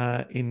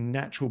in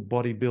natural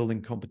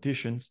bodybuilding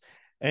competitions.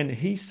 And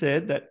he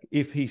said that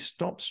if he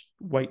stops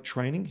weight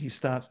training, he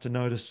starts to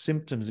notice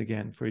symptoms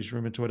again for his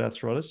rheumatoid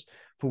arthritis,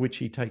 for which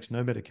he takes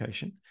no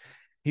medication.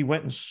 He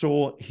went and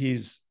saw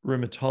his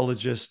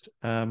rheumatologist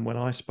when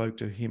I spoke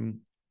to him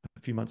a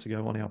few months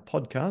ago on our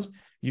podcast.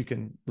 You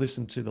can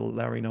listen to the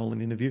Larry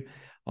Nolan interview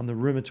on the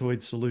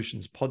Rheumatoid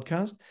Solutions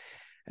podcast.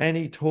 And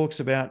he talks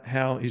about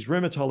how his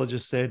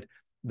rheumatologist said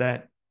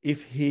that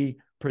if he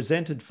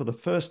presented for the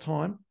first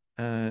time,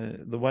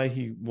 the way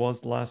he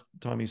was the last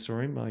time he saw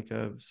him, like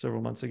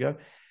several months ago,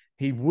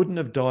 he wouldn't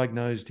have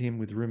diagnosed him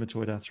with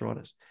rheumatoid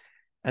arthritis.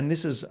 And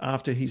this is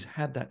after he's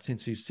had that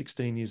since he's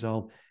 16 years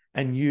old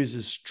and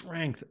uses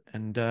strength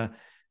and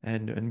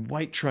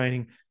weight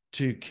training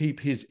to keep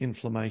his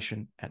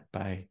inflammation at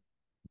bay.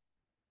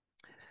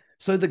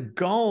 So the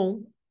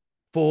goal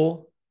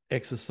for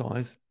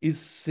exercise is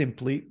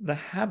simply the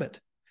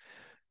habit.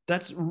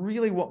 That's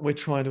really what we're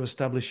trying to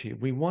establish here.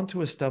 We want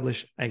to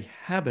establish a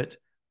habit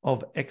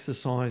of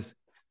exercise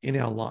in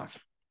our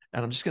life.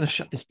 And I'm just going to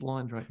shut this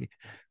blind right here.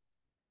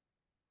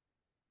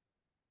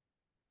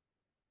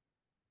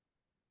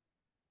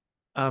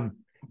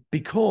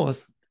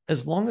 Because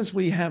as long as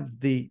we have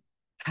the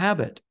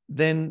habit,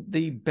 then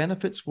the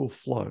benefits will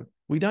flow.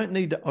 We don't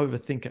need to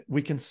overthink it.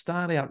 We can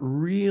start out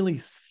really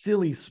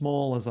silly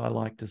small, as I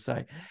like to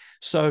say.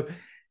 So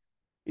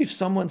If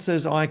someone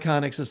says, I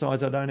can't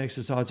exercise, I don't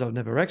exercise, I've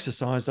never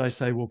exercised, I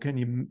say, well, can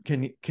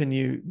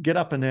you get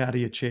up and out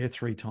of your chair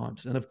 3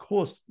 times? And of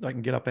course, I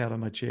can get up out of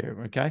my chair,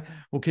 okay?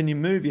 Well, can you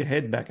move your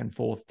head back and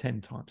forth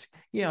 10 times?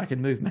 Yeah, I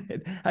can move my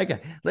head.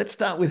 Okay, let's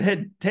start with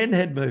 10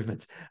 head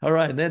movements. All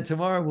right, and then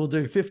tomorrow we'll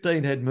do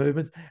 15 head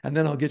movements, and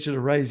then I'll get you to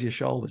raise your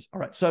shoulders.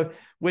 All right, so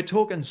we're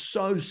talking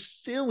so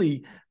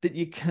silly that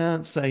you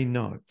can't say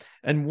no.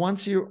 And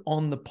once you're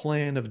on the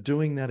plan of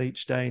doing that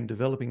each day and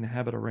developing the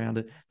habit around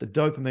it, the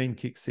dopamine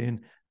kicks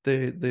in,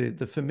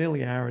 the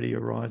familiarity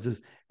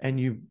arises, and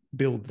you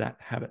build that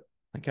habit,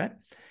 okay?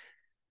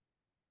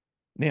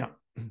 Now,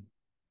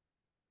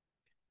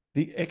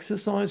 the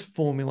exercise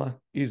formula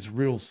is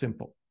real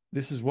simple.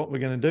 This is what we're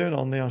going to do, and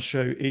I'll now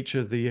show each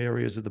of the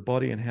areas of the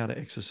body and how to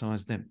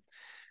exercise them.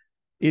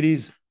 It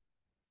is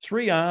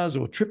 3 R's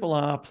or triple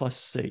R plus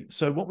C.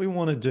 So what we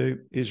want to do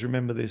is,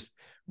 remember this,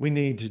 we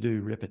need to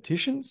do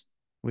repetitions,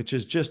 which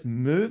is just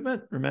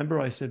movement. Remember,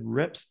 I said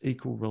reps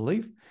equal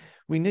relief.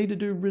 We need to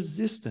do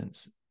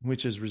resistance,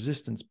 which is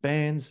resistance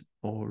bands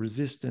or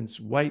resistance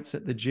weights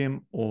at the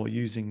gym or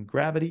using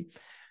gravity,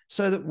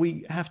 so that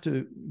we have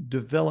to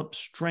develop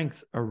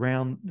strength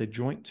around the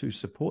joint to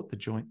support the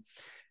joint.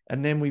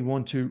 And then we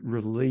want to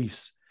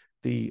release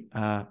the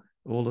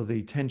all of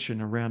the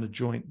tension around a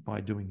joint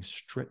by doing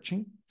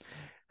stretching.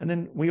 And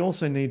then we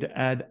also need to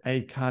add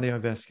a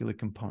cardiovascular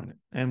component,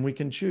 and we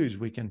can choose.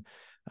 We can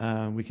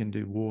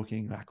do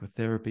walking,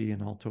 aquatherapy,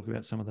 and I'll talk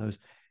about some of those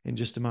in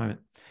just a moment.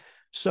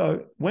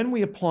 So when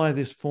we apply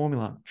this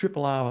formula,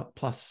 triple R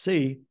plus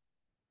C,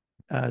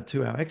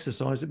 to our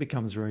exercise, it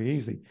becomes very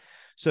easy.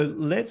 So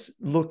let's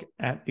look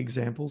at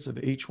examples of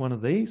each one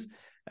of these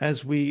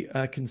as we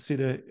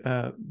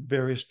consider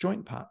various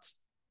joint parts.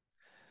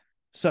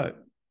 So,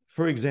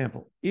 for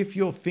example, if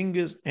your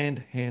fingers and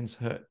hands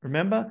hurt,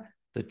 remember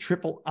the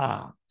triple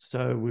R.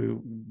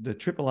 So the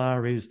triple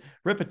R is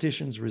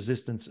repetitions,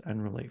 resistance,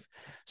 and relief.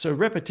 So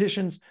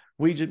repetitions,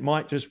 we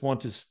might just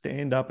want to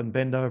stand up and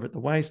bend over at the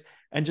waist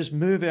and just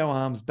move our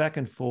arms back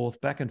and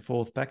forth, back and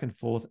forth, back and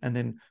forth, and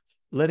then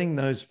letting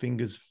those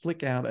fingers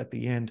flick out at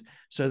the end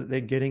so that they're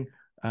getting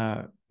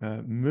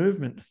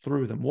movement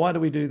through them. Why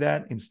do we do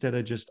that instead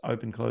of just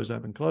open, close,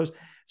 open, close?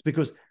 It's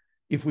because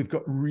if we've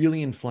got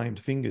really inflamed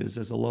fingers,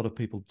 as a lot of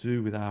people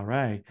do with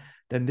RA,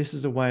 then this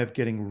is a way of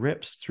getting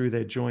reps through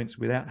their joints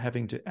without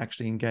having to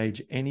actually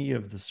engage any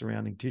of the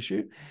surrounding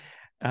tissue,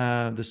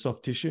 the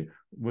soft tissue,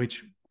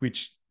 which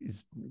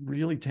is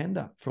really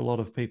tender for a lot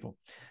of people.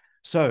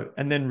 So,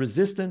 and then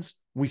resistance,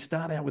 we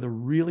start out with a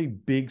really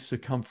big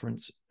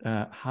circumference,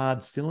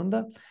 hard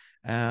cylinder.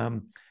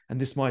 And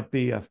this might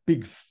be a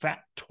big fat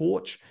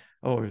torch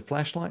or a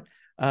flashlight.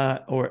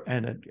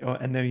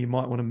 And then you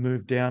might want to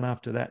move down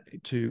after that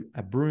to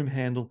a broom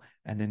handle,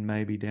 and then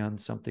maybe down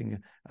something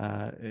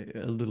a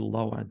little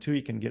lower until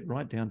you can get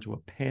right down to a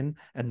pen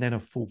and then a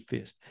full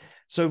fist.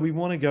 So we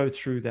want to go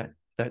through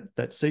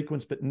that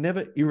sequence, but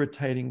never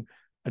irritating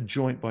a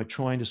joint by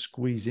trying to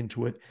squeeze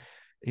into it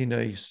in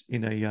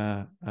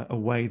a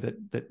way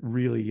that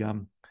really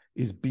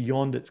is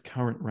beyond its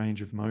current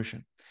range of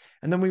motion.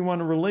 And then we want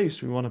to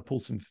release. We want to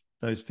pull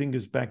those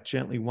fingers back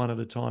gently, one at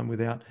a time,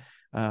 without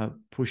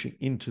pushing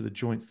into the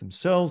joints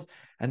themselves,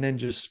 and then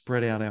just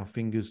spread out our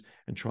fingers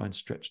and try and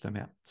stretch them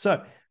out.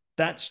 So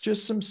that's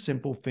just some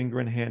simple finger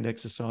and hand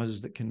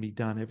exercises that can be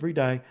done every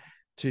day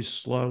to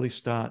slowly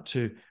start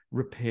to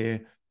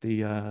repair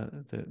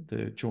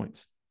the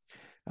joints.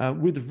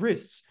 With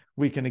wrists,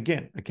 we can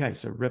again, okay,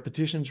 so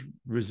repetitions,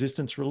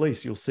 resistance,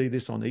 release. You'll see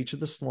this on each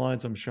of the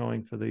slides I'm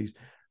showing for these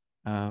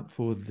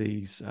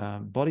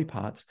body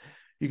parts.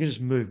 You can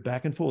just move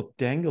back and forth,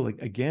 dangle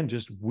again,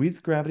 just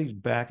with gravity,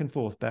 back and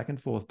forth, back and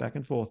forth, back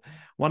and forth.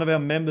 One of our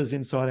members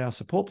inside our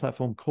support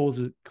platform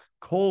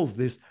calls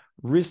this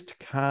wrist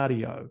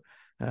cardio.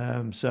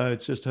 So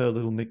it's just her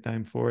little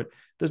nickname for it.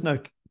 There's no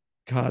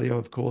cardio,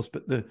 of course,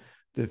 but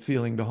the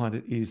feeling behind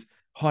it is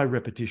high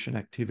repetition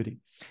activity.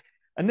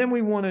 And then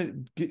we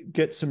want to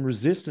get some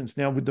resistance.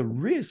 Now, with the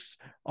wrists,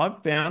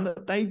 I've found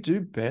that they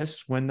do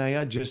best when they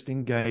are just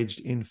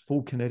engaged in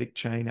full kinetic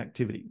chain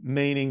activity,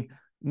 meaning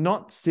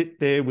not sit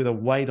there with a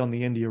weight on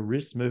the end of your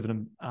wrist, moving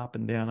them up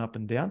and down, up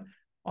and down.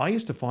 I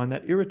used to find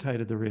that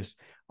irritated the wrist.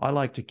 I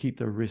like to keep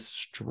the wrists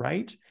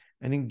straight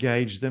and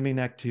engage them in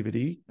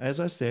activity, as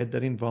I said,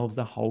 that involves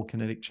the whole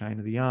kinetic chain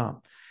of the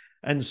arm.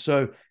 And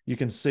so you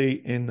can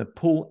see in the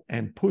pull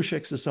and push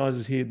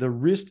exercises here, the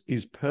wrist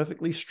is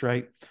perfectly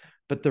straight,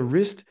 but the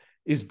wrist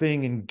is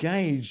being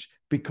engaged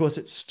because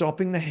it's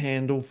stopping the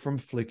handle from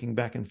flicking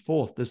back and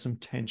forth. There's some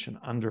tension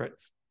under it.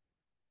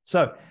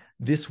 So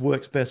this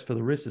works best for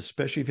the wrist,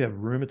 especially if you have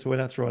rheumatoid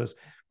arthritis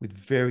with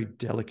very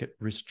delicate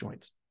wrist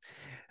joints.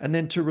 And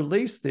then to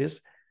release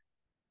this,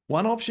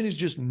 one option is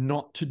just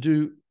not to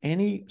do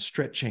any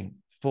stretching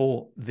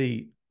for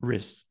the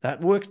wrists.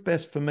 That works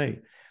best for me.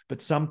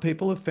 But some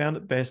people have found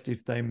it best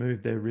if they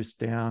move their wrist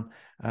down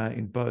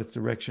in both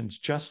directions,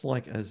 just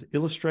like as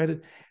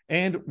illustrated.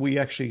 And we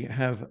actually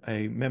have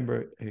a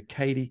member,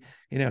 Katie,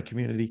 in our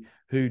community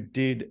who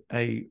did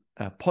a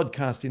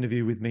podcast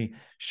interview with me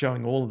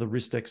showing all of the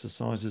wrist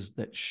exercises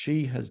that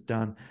she has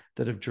done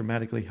that have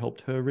dramatically helped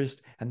her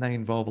wrist. And they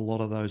involve a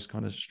lot of those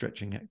kind of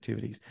stretching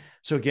activities.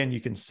 So again, you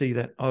can see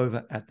that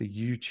over at the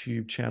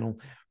YouTube channel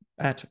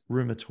at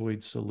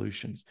Rheumatoid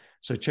Solutions.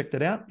 So check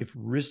that out. If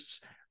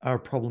wrists are a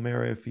problem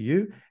area for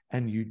you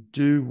and you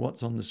do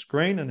what's on the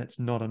screen and it's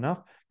not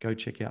enough, go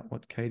check out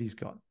what Katie's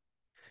got.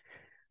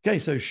 Okay,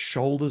 so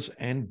shoulders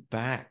and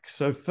back.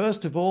 So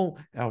first of all,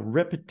 our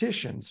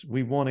repetitions,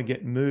 we want to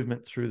get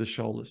movement through the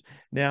shoulders.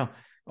 Now,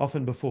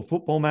 often before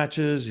football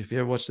matches, if you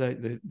ever watch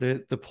that,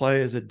 the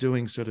players are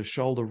doing sort of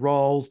shoulder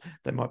rolls.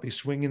 They might be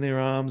swinging their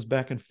arms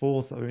back and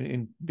forth or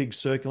in big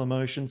circular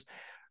motions.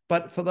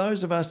 But for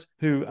those of us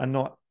who are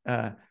not,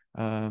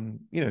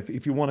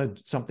 if you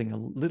wanted something a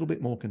little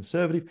bit more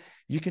conservative,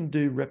 you can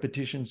do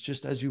repetitions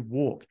just as you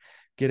walk.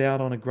 Get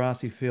out on a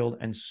grassy field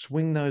and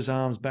swing those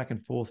arms back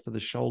and forth for the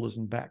shoulders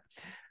and back.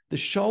 The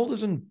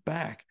shoulders and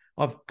back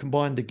I've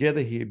combined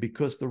together here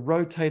because the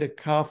rotator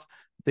cuff,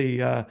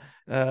 the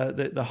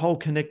whole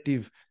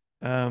connective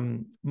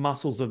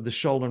muscles of the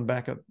shoulder and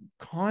back are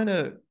kind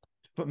of,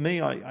 for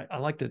me, I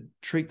like to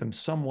treat them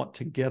somewhat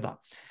together.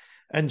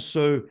 And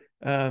so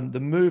the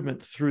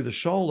movement through the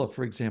shoulder,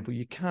 for example,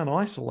 you can't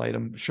isolate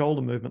a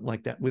shoulder movement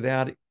like that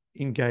without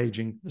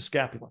engaging the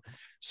scapula.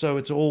 So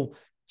it's all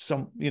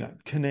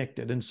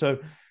connected. And so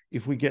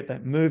if we get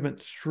that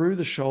movement through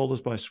the shoulders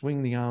by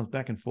swinging the arms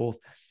back and forth,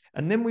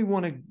 and then we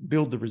want to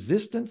build the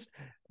resistance.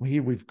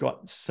 Here we've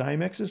got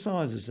same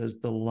exercises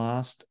as the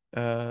last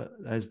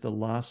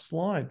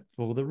slide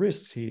for the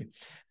wrists here.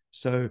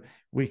 So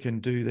we can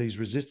do these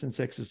resistance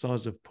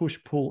exercises of push,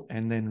 pull,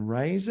 and then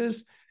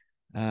raises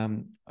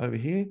over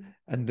here.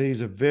 And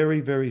these are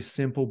very, very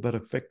simple but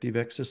effective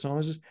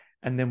exercises.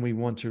 And then we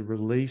want to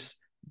release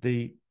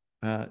the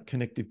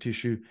connective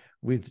tissue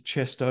with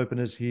chest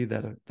openers here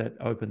that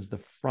opens the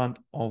front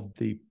of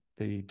the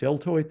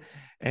deltoid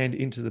and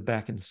into the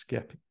back and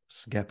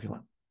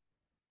scapula.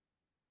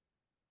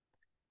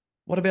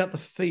 What about the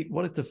feet?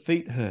 What if the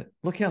feet hurt?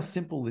 Look how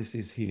simple this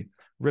is here.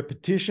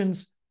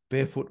 Repetitions,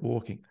 barefoot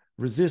walking.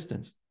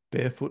 Resistance,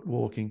 barefoot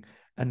walking.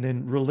 And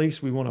then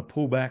release, we want to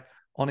pull back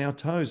on our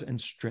toes and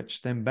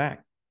stretch them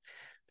back.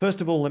 First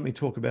of all, let me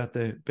talk about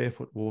the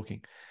barefoot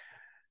walking.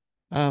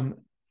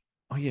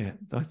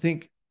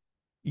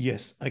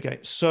 Yes. Okay.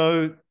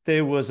 So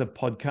there was a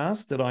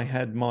podcast that I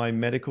had my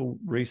medical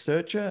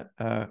researcher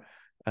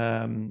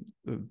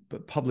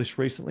published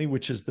recently,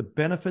 which is the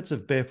benefits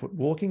of barefoot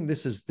walking.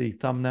 This is the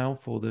thumbnail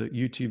for the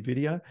YouTube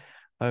video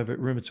over at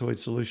Rheumatoid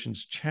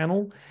Solutions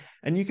channel.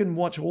 And you can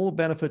watch all the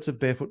benefits of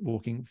barefoot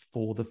walking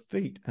for the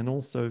feet and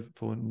also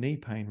for knee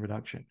pain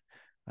reduction.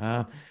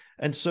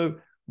 And so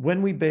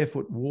when we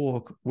barefoot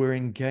walk, we're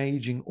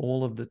engaging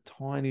all of the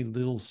tiny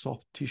little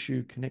soft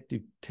tissue,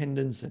 connective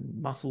tendons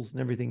and muscles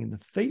and everything in the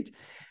feet.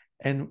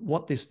 And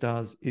what this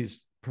does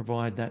is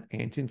provide that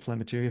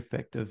anti-inflammatory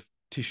effect of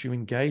tissue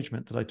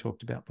engagement that I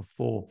talked about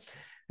before.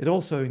 It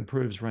also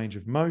improves range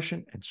of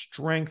motion and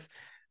strength.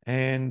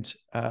 And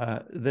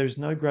there's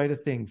no greater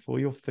thing for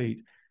your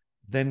feet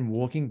than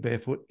walking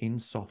barefoot in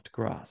soft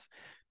grass.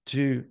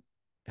 To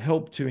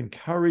help to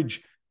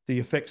encourage the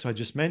effects I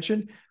just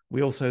mentioned,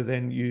 we also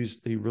then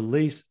use the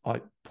release by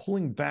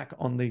pulling back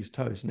on these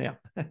toes. Now,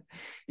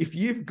 if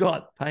you've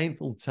got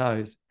painful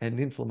toes and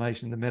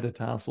inflammation in the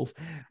metatarsals,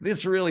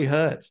 this really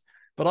hurts.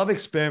 But I've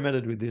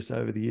experimented with this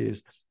over the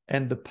years.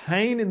 And the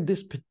pain in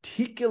this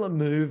particular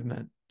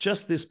movement,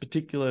 just this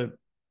particular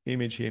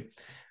image here,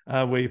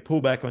 where you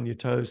pull back on your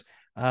toes,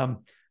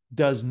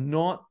 does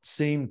not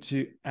seem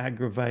to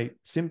aggravate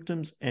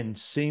symptoms and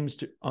seems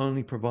to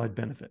only provide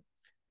benefit.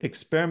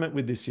 Experiment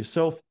with this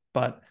yourself,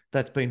 but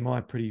that's been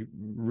my pretty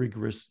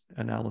rigorous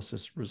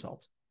analysis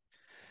results.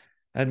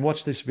 And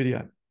watch this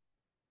video.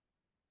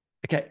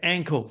 Okay,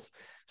 ankles.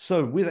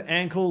 So with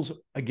ankles,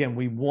 again,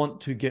 we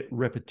want to get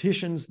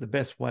repetitions. The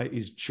best way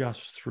is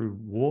just through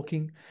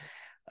walking.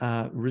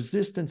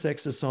 Resistance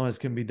exercise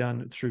can be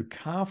done through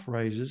calf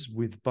raises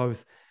with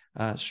both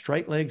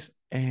straight legs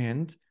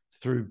and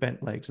through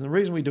bent legs. And the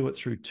reason we do it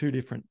through two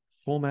different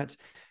formats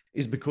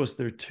is because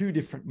there are two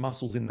different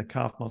muscles in the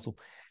calf muscle,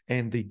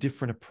 and the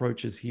different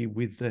approaches here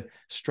with the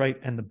straight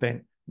and the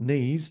bent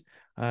knees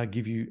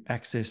give you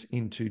access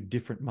into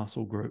different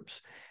muscle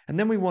groups. And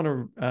then we want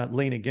to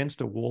lean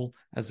against a wall,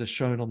 as is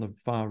shown on the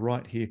far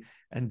right here,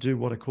 and do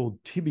what are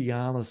called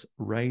tibialis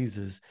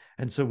raises.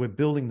 And so we're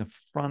building the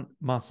front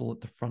muscle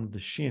at the front of the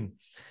shin,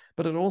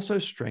 but it also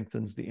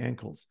strengthens the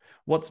ankles.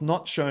 What's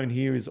not shown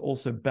here is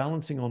also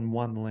balancing on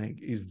one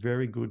leg is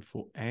very good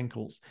for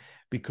ankles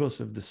because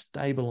of the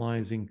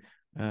stabilizing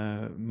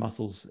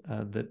muscles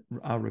that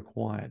are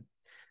required.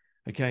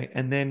 Okay,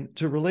 and then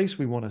to release,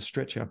 we want to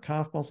stretch our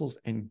calf muscles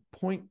and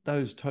point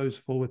those toes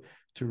forward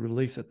to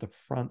release at the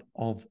front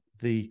of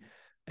the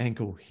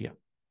ankle here.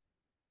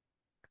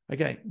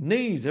 Okay,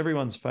 knees,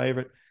 everyone's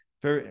favorite.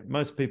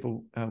 Most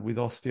people with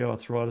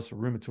osteoarthritis or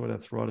rheumatoid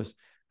arthritis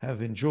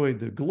have enjoyed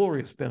the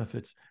glorious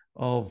benefits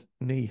of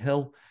knee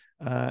health.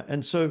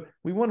 And so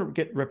we want to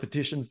get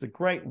repetitions. The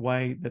great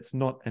way that's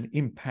not an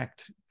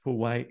impactful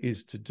way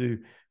is to do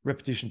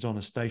repetitions on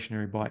a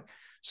stationary bike.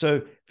 So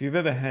if you've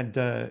ever had,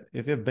 if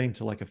you've ever been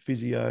to like a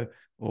physio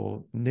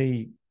or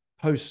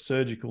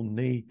post-surgical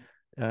knee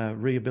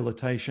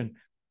rehabilitation,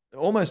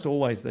 almost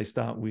always they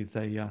start with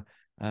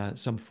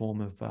some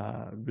form of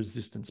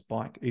resistance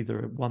bike,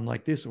 either one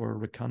like this or a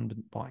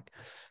recumbent bike.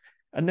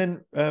 And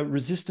then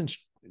resistance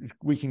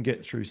we can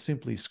get through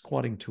simply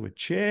squatting to a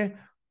chair,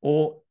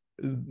 or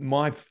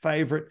my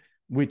favorite,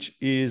 which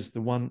is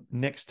the one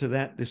next to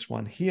that, this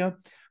one here,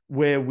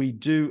 where we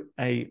do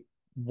a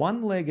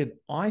one-legged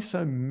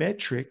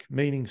isometric,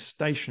 meaning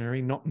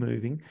stationary, not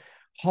moving,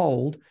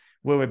 hold,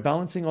 where we're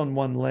balancing on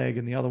one leg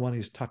and the other one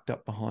is tucked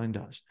up behind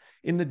us.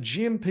 In the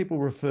gym, people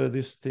refer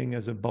this thing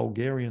as a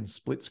Bulgarian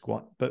split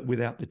squat, but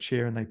without the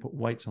chair, and they put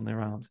weights on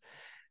their arms.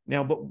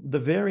 Now, but the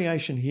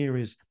variation here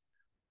is,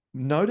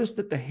 notice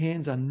that the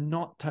hands are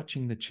not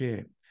touching the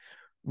chair.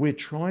 We're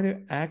trying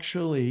to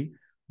actually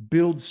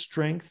build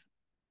strength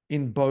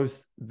in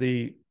both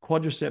the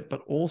quadricep,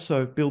 but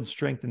also build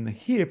strength in the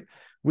hip,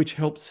 which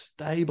helps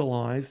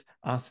stabilize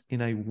us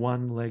in a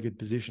one-legged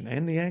position,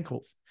 and the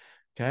ankles.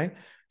 Okay,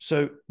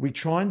 so we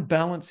try and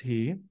balance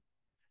here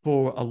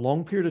for a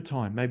long period of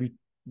time,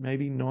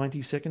 maybe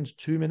 90 seconds,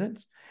 2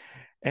 minutes.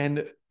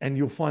 And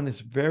you'll find this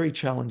very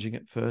challenging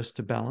at first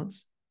to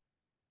balance.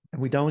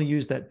 And we don't want to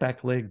use that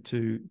back leg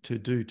to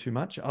do too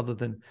much, other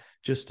than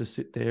just to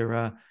sit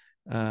there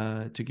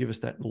to give us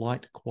that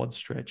light quad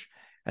stretch.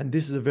 And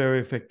this is a very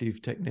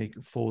effective technique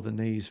for the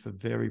knees, for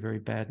very, very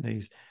bad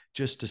knees,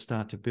 just to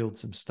start to build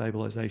some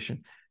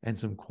stabilization and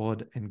some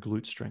quad and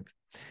glute strength.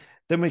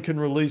 Then we can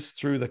release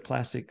through the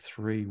classic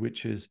 3,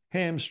 which is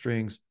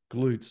hamstrings,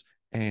 glutes,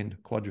 and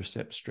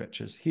quadricep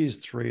stretches. Here's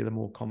 3 of the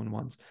more common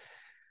ones.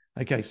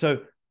 Okay,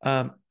 so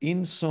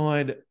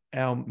inside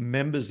our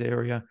members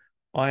area,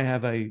 I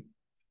have I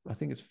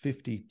think it's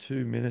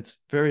 52 minutes,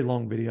 very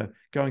long video,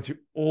 going through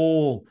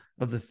all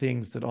of the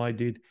things that I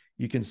did.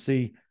 You can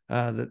see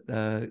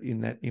that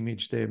in that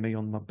image there, me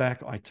on my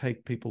back, I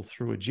take people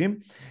through a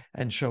gym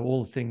and show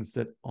all the things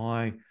that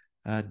I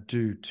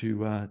do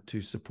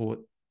to support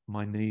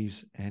my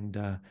knees. And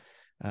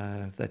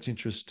if that's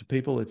interest to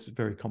people, it's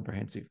very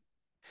comprehensive.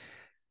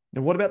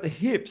 Now, what about the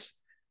hips?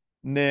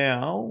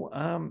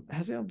 Now,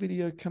 has our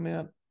video come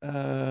out?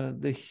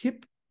 The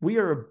hip, we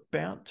are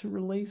about to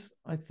release,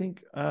 I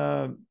think.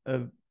 I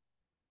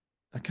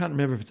can't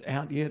remember if it's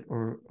out yet,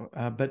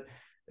 but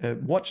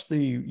watch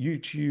the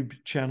YouTube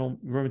channel,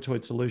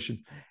 Rheumatoid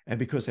Solutions. And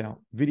because our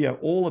video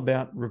all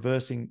about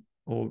reversing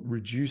or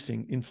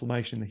reducing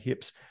inflammation in the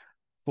hips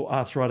for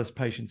arthritis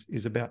patients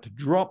is about to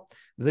drop,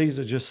 these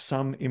are just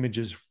some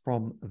images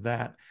from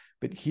that.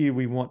 But here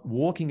we want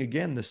walking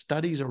again. The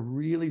studies are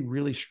really,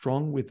 really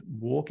strong with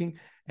walking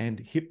and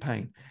hip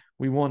pain.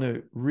 We want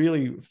to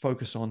really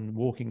focus on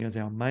walking as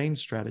our main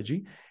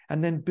strategy,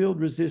 and then build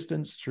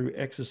resistance through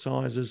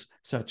exercises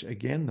such,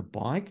 again, the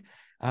bike.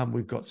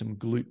 We've got some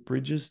glute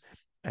bridges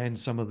and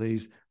some of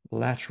these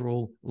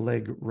lateral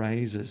leg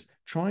raises,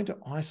 trying to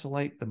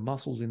isolate the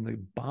muscles in the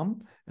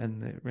bum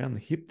and around the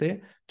hip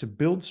there to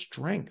build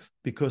strength,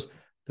 because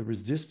the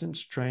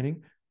resistance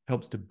training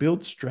helps to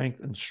build strength,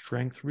 and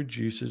strength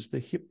reduces the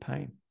hip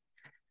pain.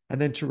 And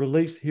then to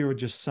release, here are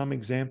just some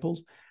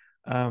examples.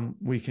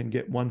 We can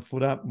get one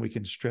foot up, and we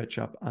can stretch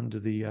up under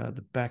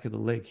the back of the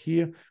leg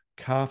here.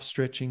 Calf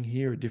stretching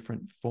here, a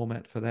different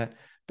format for that.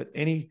 But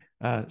any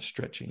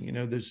stretching,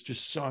 there's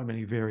just so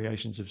many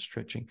variations of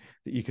stretching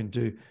that you can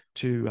do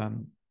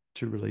to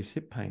release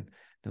hip pain.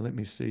 Now let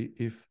me see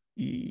if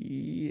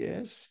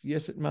yes,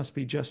 it must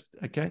be just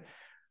okay.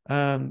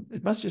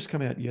 It must just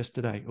come out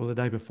yesterday or the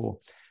day before.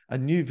 A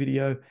new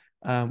video,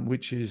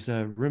 which is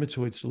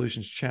Rheumatoid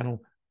Solutions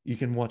channel. You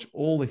can watch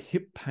all the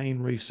hip pain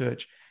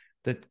research.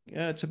 That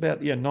it's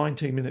about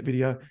 19-minute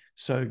video.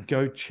 So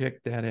go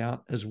check that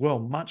out as well.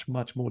 Much,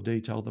 much more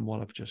detail than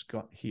what I've just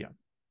got here.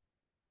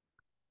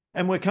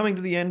 And we're coming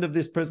to the end of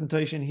this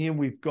presentation here.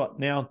 We've got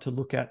now to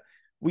look at,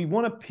 we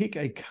want to pick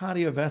a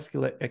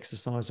cardiovascular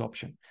exercise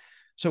option.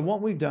 So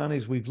what we've done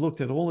is we've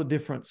looked at all the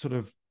different sort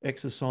of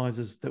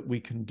exercises that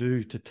we can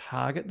do to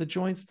target the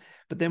joints,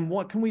 but then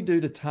what can we do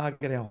to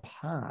target our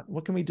heart?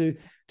 What can we do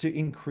to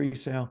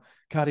increase our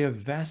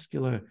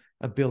cardiovascular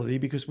ability?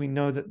 Because we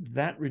know that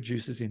that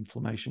reduces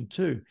inflammation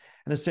too.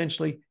 And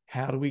essentially,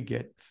 how do we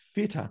get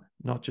fitter,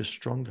 not just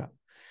stronger?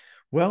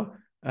 Well,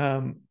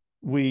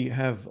 we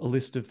have a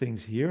list of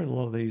things here, and a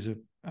lot of these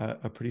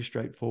are pretty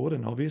straightforward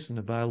and obvious and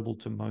available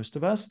to most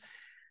of us.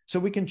 So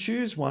we can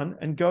choose one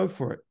and go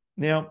for it.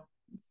 Now,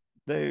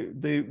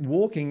 the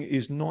walking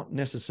is not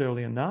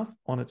necessarily enough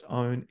on its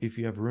own if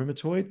you have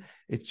rheumatoid.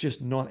 It's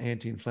just not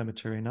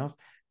anti-inflammatory enough,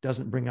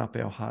 doesn't bring up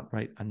our heart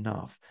rate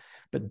enough.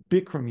 But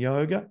Bikram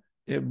yoga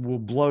it will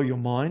blow your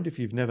mind if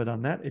you've never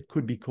done that. It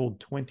could be called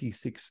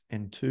 26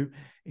 and 2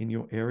 in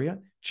your area.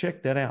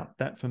 Check that out.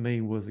 That for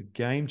me was a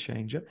game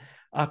changer.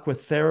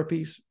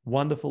 Aquatherapy's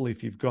wonderful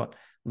if you've got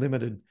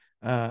limited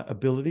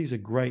abilities, a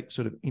great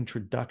sort of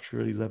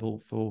introductory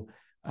level for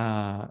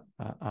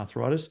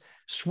arthritis.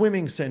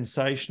 Swimming,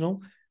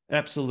 sensational,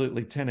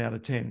 absolutely 10 out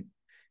of 10.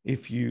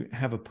 If you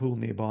have a pool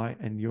nearby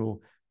and you're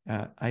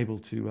able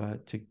to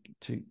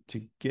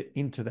get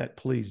into that,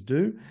 please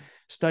do.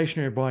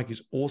 Stationary bike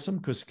is awesome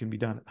because it can be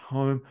done at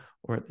home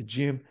or at the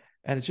gym,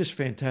 and it's just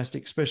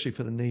fantastic, especially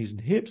for the knees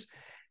and hips.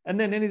 And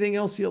then anything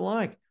else you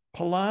like,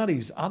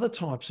 Pilates, other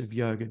types of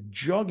yoga,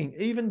 jogging,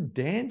 even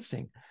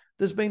dancing.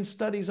 There's been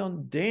studies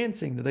on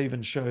dancing that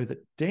even show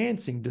that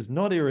dancing does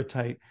not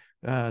irritate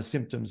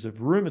symptoms of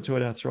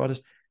rheumatoid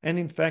arthritis, and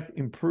in fact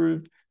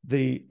improved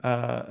the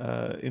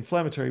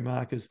inflammatory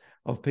markers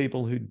of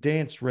people who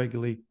dance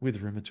regularly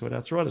with rheumatoid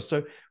arthritis.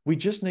 So we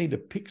just need to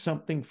pick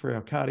something for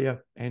our cardio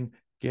and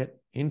get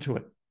into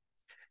it.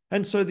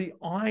 And so the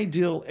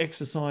ideal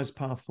exercise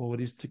path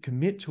forward is to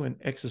commit to an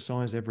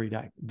exercise every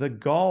day. The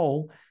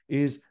goal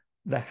is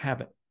the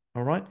habit,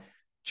 all right?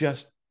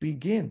 Just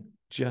begin,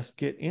 just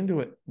get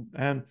into it,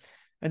 and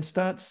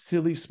start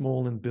silly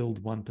small and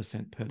build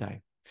 1% per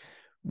day.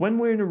 When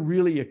we're in a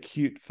really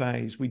acute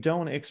phase, we don't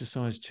want to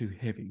exercise too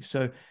heavy.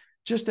 So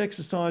just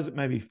exercise at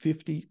maybe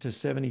 50 to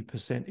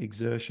 70%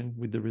 exertion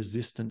with the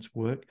resistance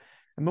work.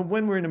 And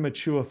when we're in a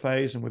mature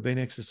phase and we've been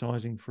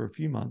exercising for a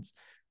few months,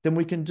 then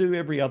we can do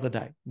every other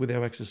day with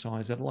our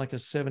exercise at like a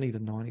 70 to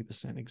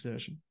 90%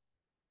 exertion.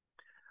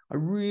 I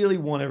really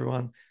want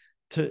everyone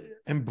to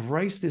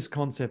embrace this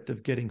concept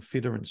of getting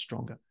fitter and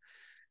stronger.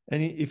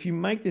 And if you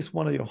make this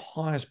one of your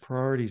highest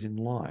priorities in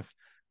life,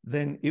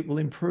 then it will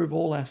improve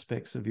all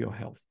aspects of your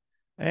health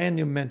and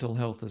your mental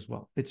health as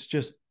well. It's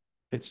just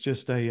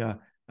a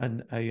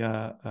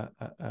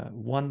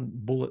one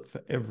bullet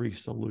for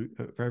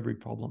every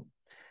problem.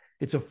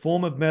 It's a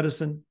form of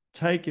medicine.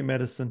 Take your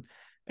medicine.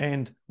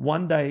 And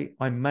one day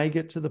I may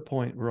get to the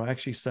point where I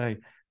actually say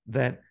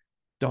that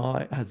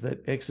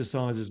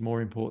exercise is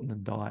more important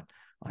than diet.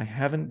 I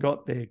haven't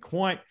got there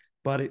quite,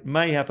 but it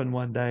may happen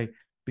one day,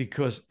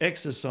 because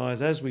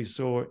exercise, as we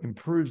saw,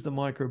 improves the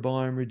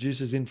microbiome,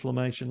 reduces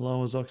inflammation,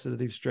 lowers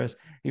oxidative stress,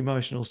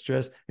 emotional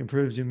stress,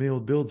 improves your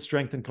mood, builds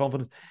strength and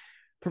confidence,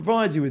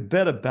 provides you with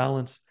better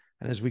balance.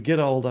 And as we get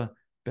older,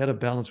 better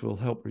balance will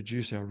help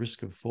reduce our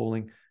risk of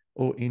falling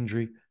or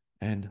injury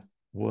and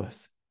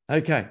worse.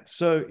 Okay,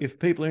 so if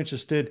people are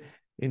interested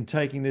in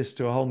taking this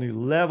to a whole new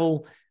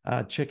level,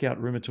 check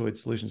out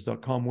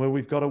rheumatoidsolutions.com, where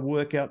we've got a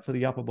workout for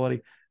the upper body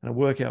and a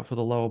workout for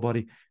the lower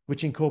body,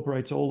 which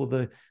incorporates all of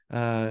the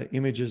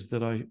images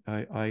that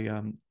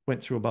I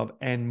went through above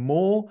and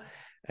more,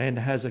 and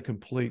has a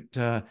complete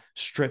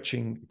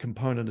stretching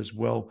component as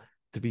well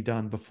to be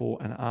done before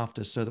and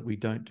after, so that we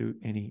don't do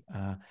any,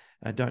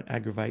 don't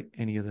aggravate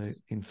any of the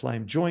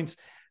inflamed joints.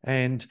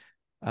 And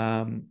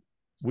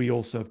we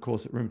also, of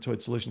course, at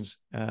Rheumatoid Solutions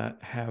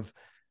have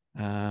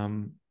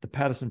the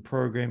Paddison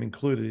program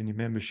included in your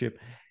membership,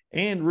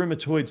 and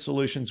Rheumatoid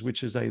Solutions,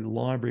 which is a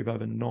library of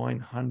over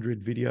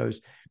 900 videos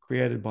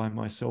created by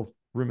myself,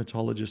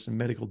 rheumatologists and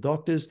medical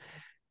doctors,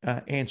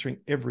 answering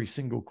every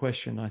single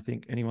question I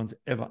think anyone's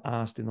ever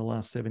asked in the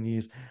last 7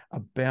 years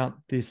about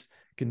this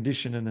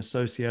condition and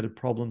associated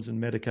problems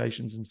and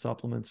medications and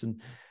supplements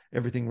and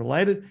everything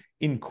related,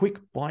 in quick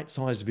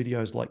bite-sized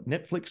videos like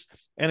Netflix.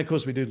 And of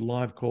course, we do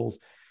live calls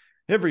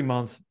every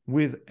month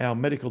with our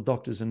medical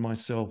doctors and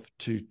myself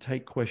to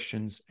take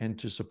questions and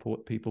to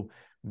support people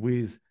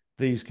with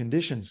these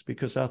conditions,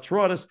 because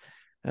arthritis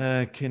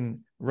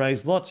can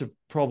raise lots of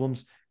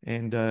problems,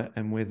 and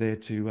we're there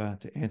to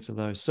answer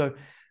those. So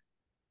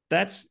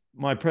that's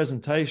my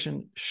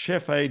presentation,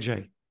 Chef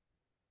AJ.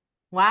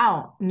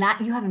 Wow,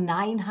 you have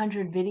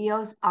 900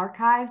 videos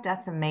archived?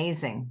 That's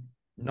amazing.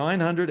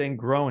 900 and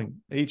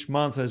growing each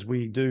month, as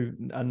we do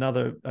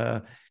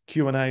another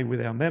Q&A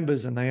with our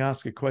members, and they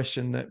ask a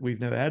question that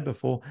we've never had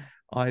before.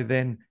 I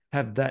then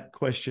have that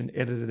question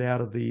edited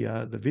out of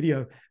the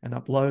video and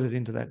upload it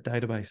into that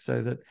database,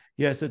 so that,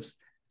 yes, it's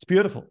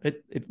beautiful.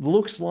 It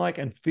looks like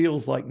and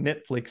feels like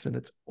Netflix, and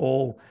it's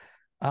all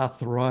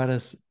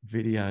arthritis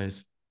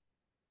videos.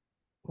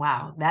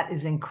 Wow, that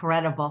is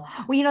incredible.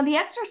 Well, the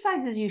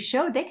exercises you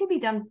showed, they could be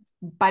done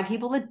by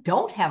people that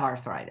don't have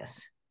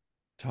arthritis.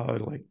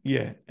 Totally.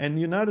 Yeah. And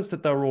you notice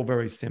that they're all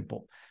very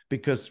simple,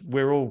 because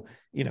we're all,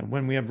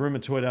 when we have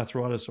rheumatoid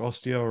arthritis or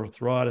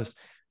osteoarthritis,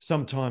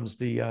 sometimes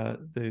the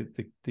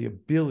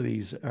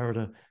abilities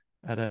are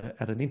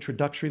at an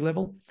introductory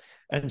level.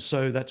 And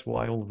so that's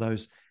why all of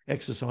those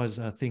exercises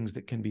are things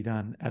that can be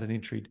done at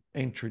an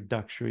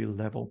introductory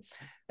level.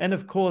 And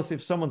of course,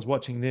 if someone's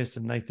watching this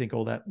and they think,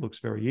 oh, that looks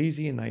very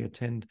easy, and they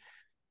attend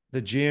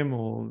the gym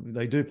or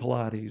they do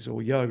Pilates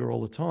or yoga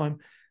all the time,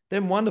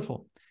 then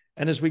wonderful.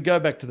 And as we go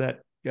back to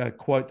that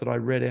quote that I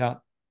read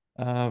out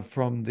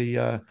from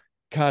the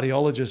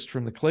cardiologist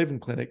from the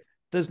Cleveland Clinic,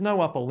 there's no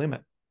upper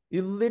limit.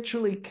 You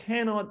literally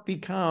cannot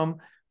become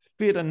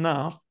fit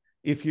enough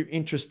if you're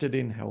interested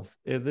in health.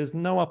 There's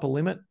no upper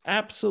limit.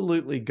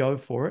 Absolutely go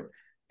for it.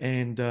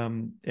 and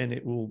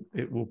it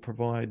will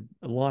provide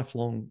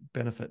lifelong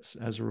benefits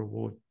as a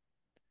reward.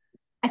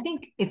 I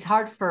think it's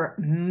hard for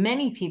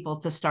many people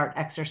to start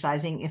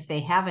exercising if they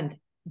haven't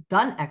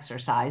done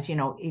exercise,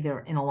 either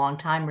in a long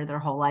time or their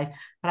whole life.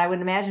 But I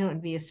would imagine it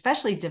would be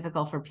especially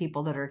difficult for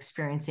people that are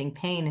experiencing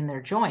pain in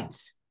their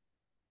joints.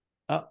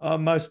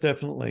 Most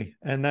definitely,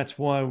 and that's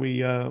why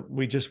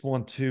we just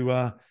want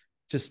to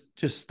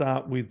just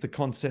start with the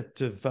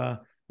concept of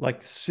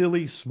like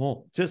silly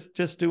small.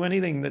 Just do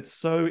anything that's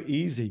so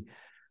easy,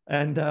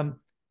 and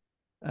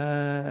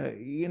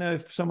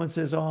if someone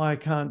says, "Oh, I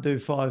can't do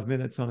 5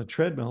 minutes on a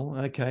treadmill,"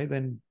 okay,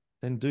 then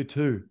do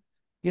 2,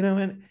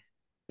 and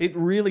it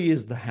really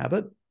is the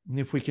habit. And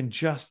if we can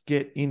just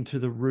get into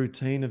the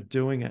routine of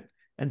doing it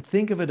and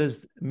think of it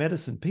as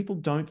medicine, people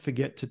don't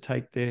forget to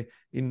take their,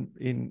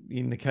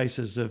 in the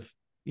cases of,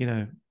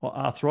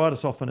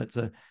 arthritis, often it's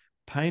a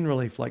pain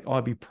relief like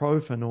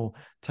ibuprofen, or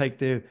take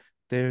their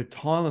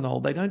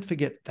Tylenol. They don't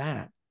forget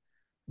that.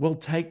 Well,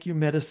 take your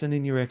medicine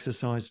in your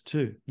exercise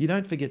too. You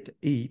don't forget to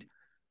eat.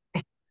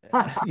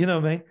 You know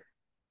what I mean?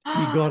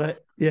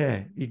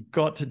 You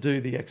got to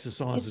do the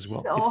exercise as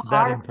well. So it's that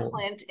hard, important.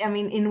 Clint. I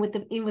mean, in with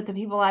the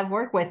people I've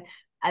worked with,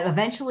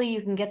 eventually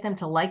you can get them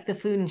to like the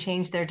food and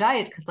change their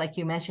diet because, like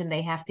you mentioned,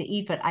 they have to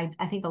eat. But I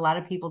think a lot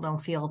of people don't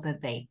feel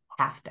that they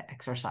have to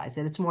exercise.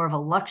 That it's more of a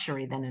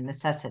luxury than a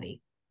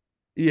necessity.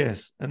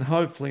 Yes, and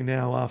hopefully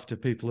now, after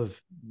people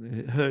have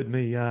heard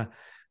me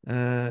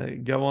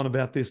go on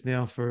about this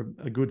now for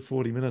a good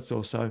 40 minutes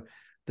or so,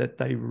 that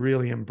they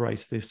really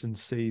embrace this and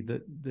see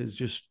that it's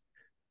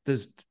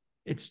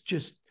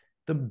just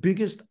the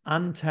biggest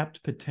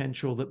untapped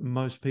potential that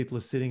most people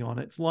are sitting on.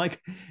 It's like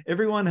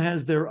everyone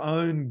has their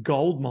own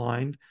gold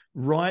mine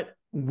right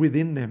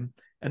within them,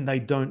 and they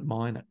don't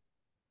mine it.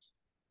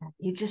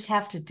 You just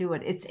have to do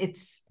it.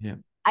 It's yeah.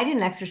 I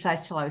didn't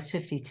exercise till I was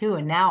 52,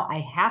 and now I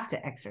have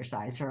to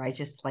exercise, or I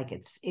just like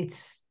it's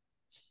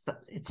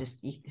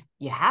just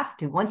you have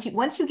to. Once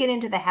you get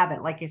into the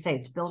habit, like I say,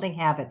 it's building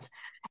habits.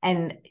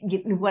 And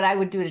what I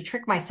would do to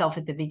trick myself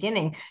at the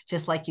beginning,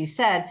 just like you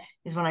said,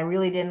 is when I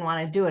really didn't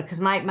want to do it, because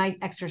my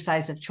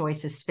exercise of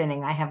choice is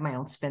spinning. I have my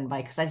own spin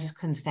bike because I just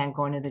couldn't stand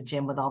going to the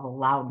gym with all the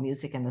loud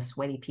music and the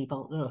sweaty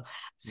people. Ugh.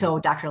 So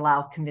Dr.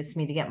 Lau convinced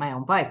me to get my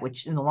own bike,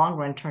 which in the long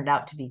run turned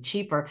out to be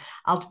cheaper.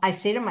 I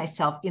say to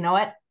myself, you know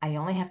what? I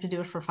only have to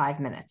do it for 5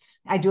 minutes.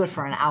 I do it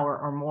for an hour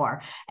or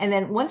more. And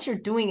then once you're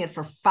doing it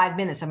for 5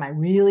 minutes, am I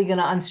really going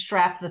to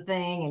unstrap the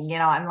thing? And,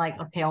 I'm like,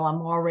 okay, well,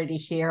 I'm already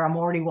here. I'm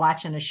already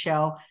watching a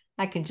show.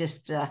 I can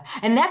just,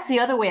 and that's the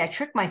other way I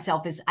trick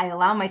myself, is I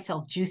allow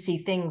myself juicy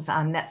things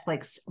on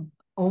Netflix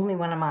only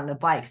when I'm on the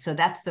bike. So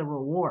that's the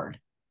reward.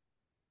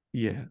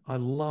 Yeah, I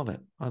love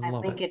it. I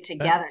link it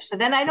together. So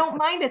then I don't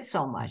mind it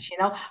so much,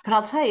 But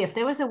I'll tell you, if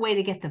there was a way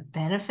to get the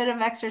benefit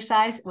of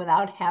exercise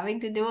without having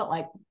to do it,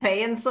 like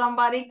paying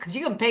somebody, because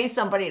you can pay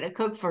somebody to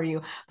cook for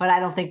you, but I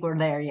don't think we're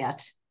there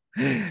yet.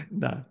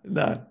 No,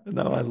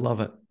 I love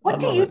it. What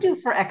do you do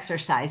for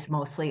exercise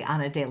mostly on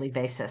a daily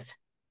basis?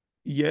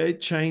 Yeah,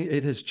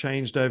 it has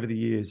changed over the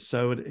years.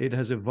 So it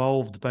has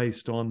evolved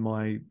based on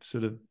my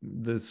sort of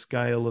the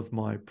scale of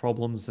my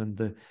problems and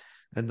the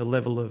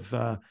level of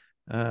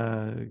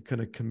kind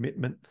of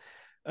commitment.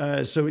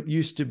 So it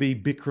used to be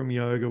Bikram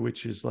yoga,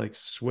 which is like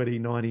sweaty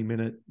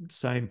 90-minute,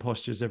 same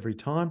postures every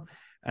time.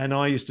 And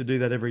I used to do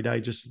that every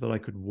day just so that I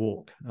could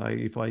walk.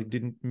 If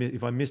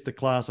I missed a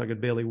class, I could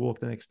barely walk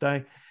the next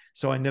day.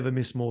 So I never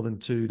missed more than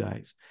 2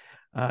 days.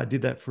 I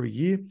did that for a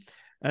year.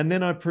 And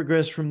then I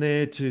progressed from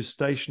there to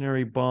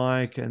stationary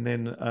bike, and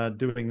then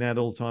doing that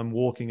all the time,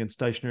 walking and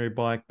stationary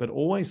bike, but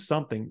always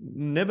something,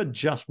 never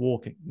just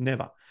walking,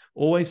 never,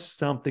 always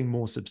something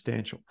more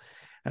substantial.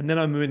 And then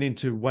I moved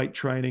into weight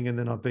training, and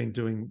then I've been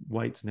doing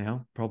weights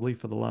now probably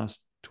for the last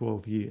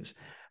 12 years.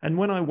 And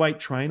when I weight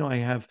train, I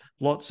have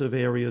lots of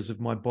areas of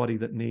my body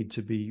that need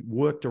to be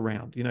worked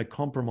around,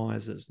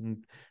 compromises,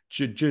 and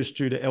just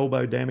due to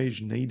elbow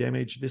damage, knee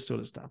damage, this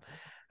sort of stuff.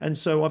 And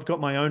so I've got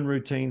my own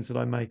routines that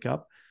I make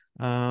up.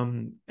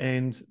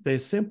 And they're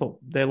simple.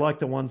 They're like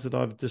the ones that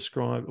I've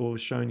described or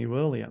shown you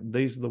earlier.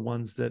 These are the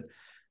ones that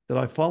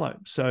I follow.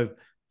 So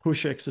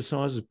push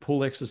exercises,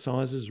 pull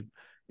exercises,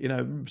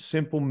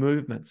 simple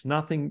movements,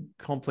 nothing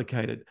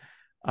complicated.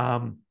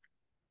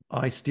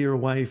 I steer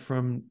away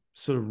from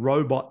sort of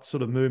robot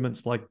sort of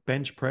movements like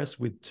bench press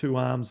with 2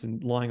 arms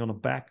and lying on a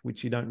back,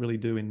 which you don't really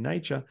do in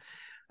nature,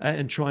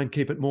 and try and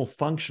keep it more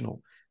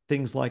functional.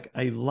 Things like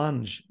a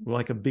lunge,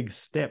 like a big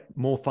step,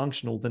 more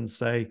functional than,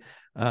 say,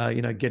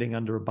 getting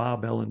under a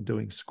barbell and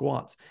doing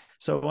squats.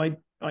 So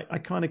I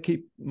kind of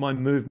keep my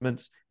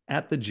movements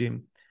at the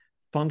gym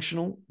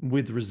functional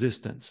with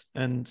resistance,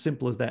 and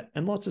simple as that,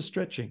 and lots of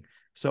stretching.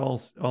 So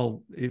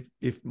I'll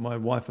if my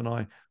wife and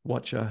I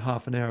watch a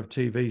half an hour of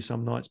TV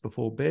some nights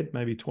before bed,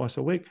 maybe twice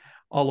a week,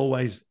 I'll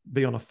always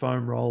be on a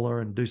foam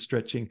roller and do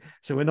stretching.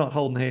 So we're not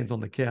holding hands on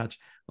the couch.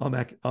 I'm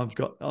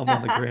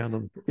on the ground,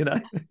 and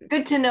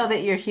Good to know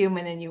that you're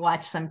human and you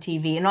watch some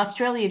TV. In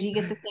Australia, do you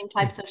get the same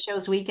types of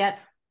shows we get?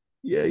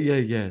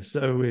 Yeah.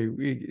 So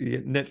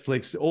we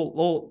Netflix,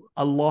 all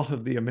a lot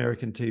of the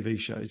American TV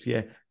shows.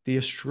 Yeah, the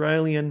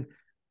Australian,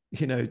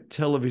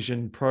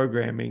 television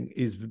programming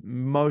is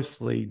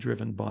mostly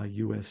driven by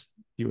US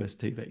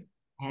TV.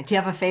 Yeah. Do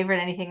you have a favorite?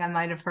 Anything I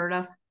might have heard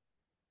of?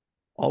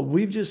 Oh,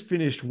 we've just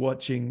finished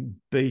watching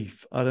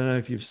Beef. I don't know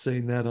if you've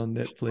seen that on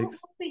Netflix.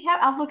 We have.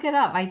 I'll look it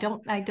up. I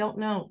don't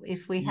know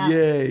if we have.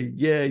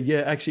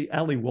 Yeah. Actually,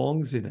 Ali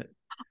Wong's in it.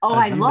 Oh,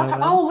 I Do you love know her.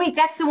 that? Oh, wait,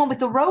 that's the one with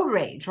the road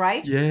rage,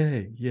 right?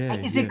 Yeah.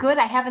 Is it good?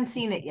 I haven't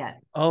seen it yet.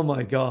 Oh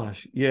my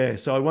gosh. Yeah.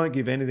 So I won't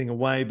give anything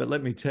away, but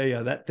let me tell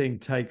you, that thing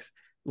takes,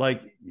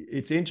 like,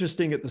 it's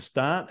interesting at the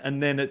start,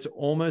 and then it's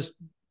almost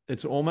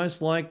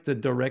like the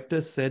director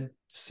said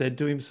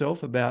to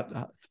himself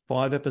about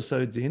 5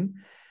 episodes in,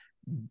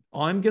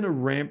 I'm going to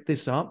ramp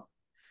this up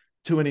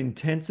to an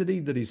intensity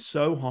that is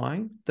so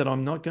high that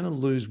I'm not going to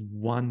lose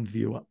one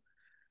viewer.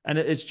 And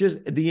it's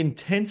just, the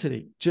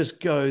intensity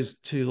just goes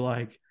to,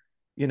 like,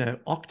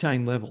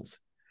 octane levels.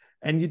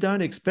 And you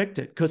don't expect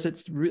it, because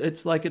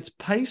it's like it's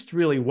paced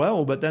really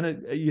well, but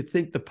then you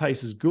think the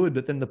pace is good,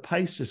 but then the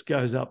pace just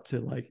goes up to,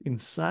 like,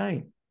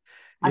 insane.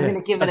 I'm going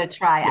to give it a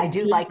try. I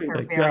do like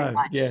her very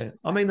much. Yeah.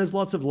 I mean, there's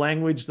lots of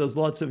language. There's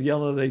lots of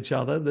yelling at each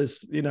other.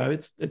 There's,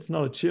 it's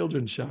not a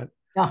children's show.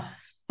 No,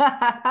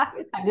 I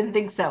didn't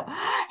think so.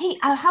 Hey,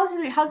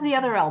 how's the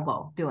other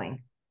elbow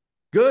doing?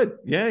 Good.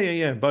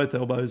 Yeah. Both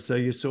elbows. So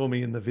you saw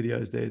me in the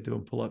videos there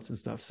doing pull-ups and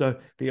stuff. So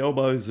the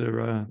elbows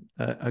are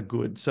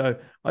good. So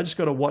I just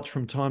got to watch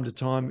from time to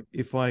time.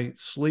 If I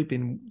sleep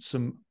in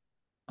some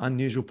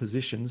unusual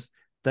positions,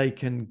 they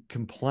can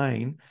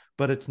complain,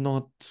 but it's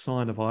not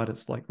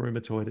synovitis like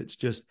rheumatoid. It's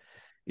just,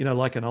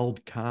 like an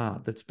old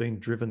car that's been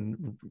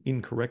driven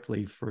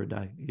incorrectly for a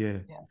day. Yeah.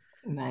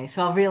 Nice.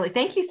 Well, really,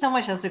 thank you so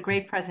much. That was a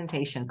great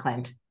presentation,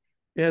 Clint.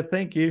 Yeah.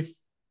 Thank you.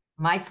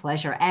 My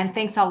pleasure. And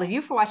thanks all of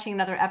you for watching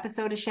another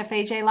episode of Chef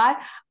AJ Live.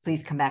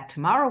 Please come back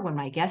tomorrow when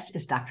my guest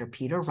is Dr.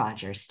 Peter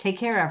Rogers. Take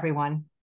care, everyone.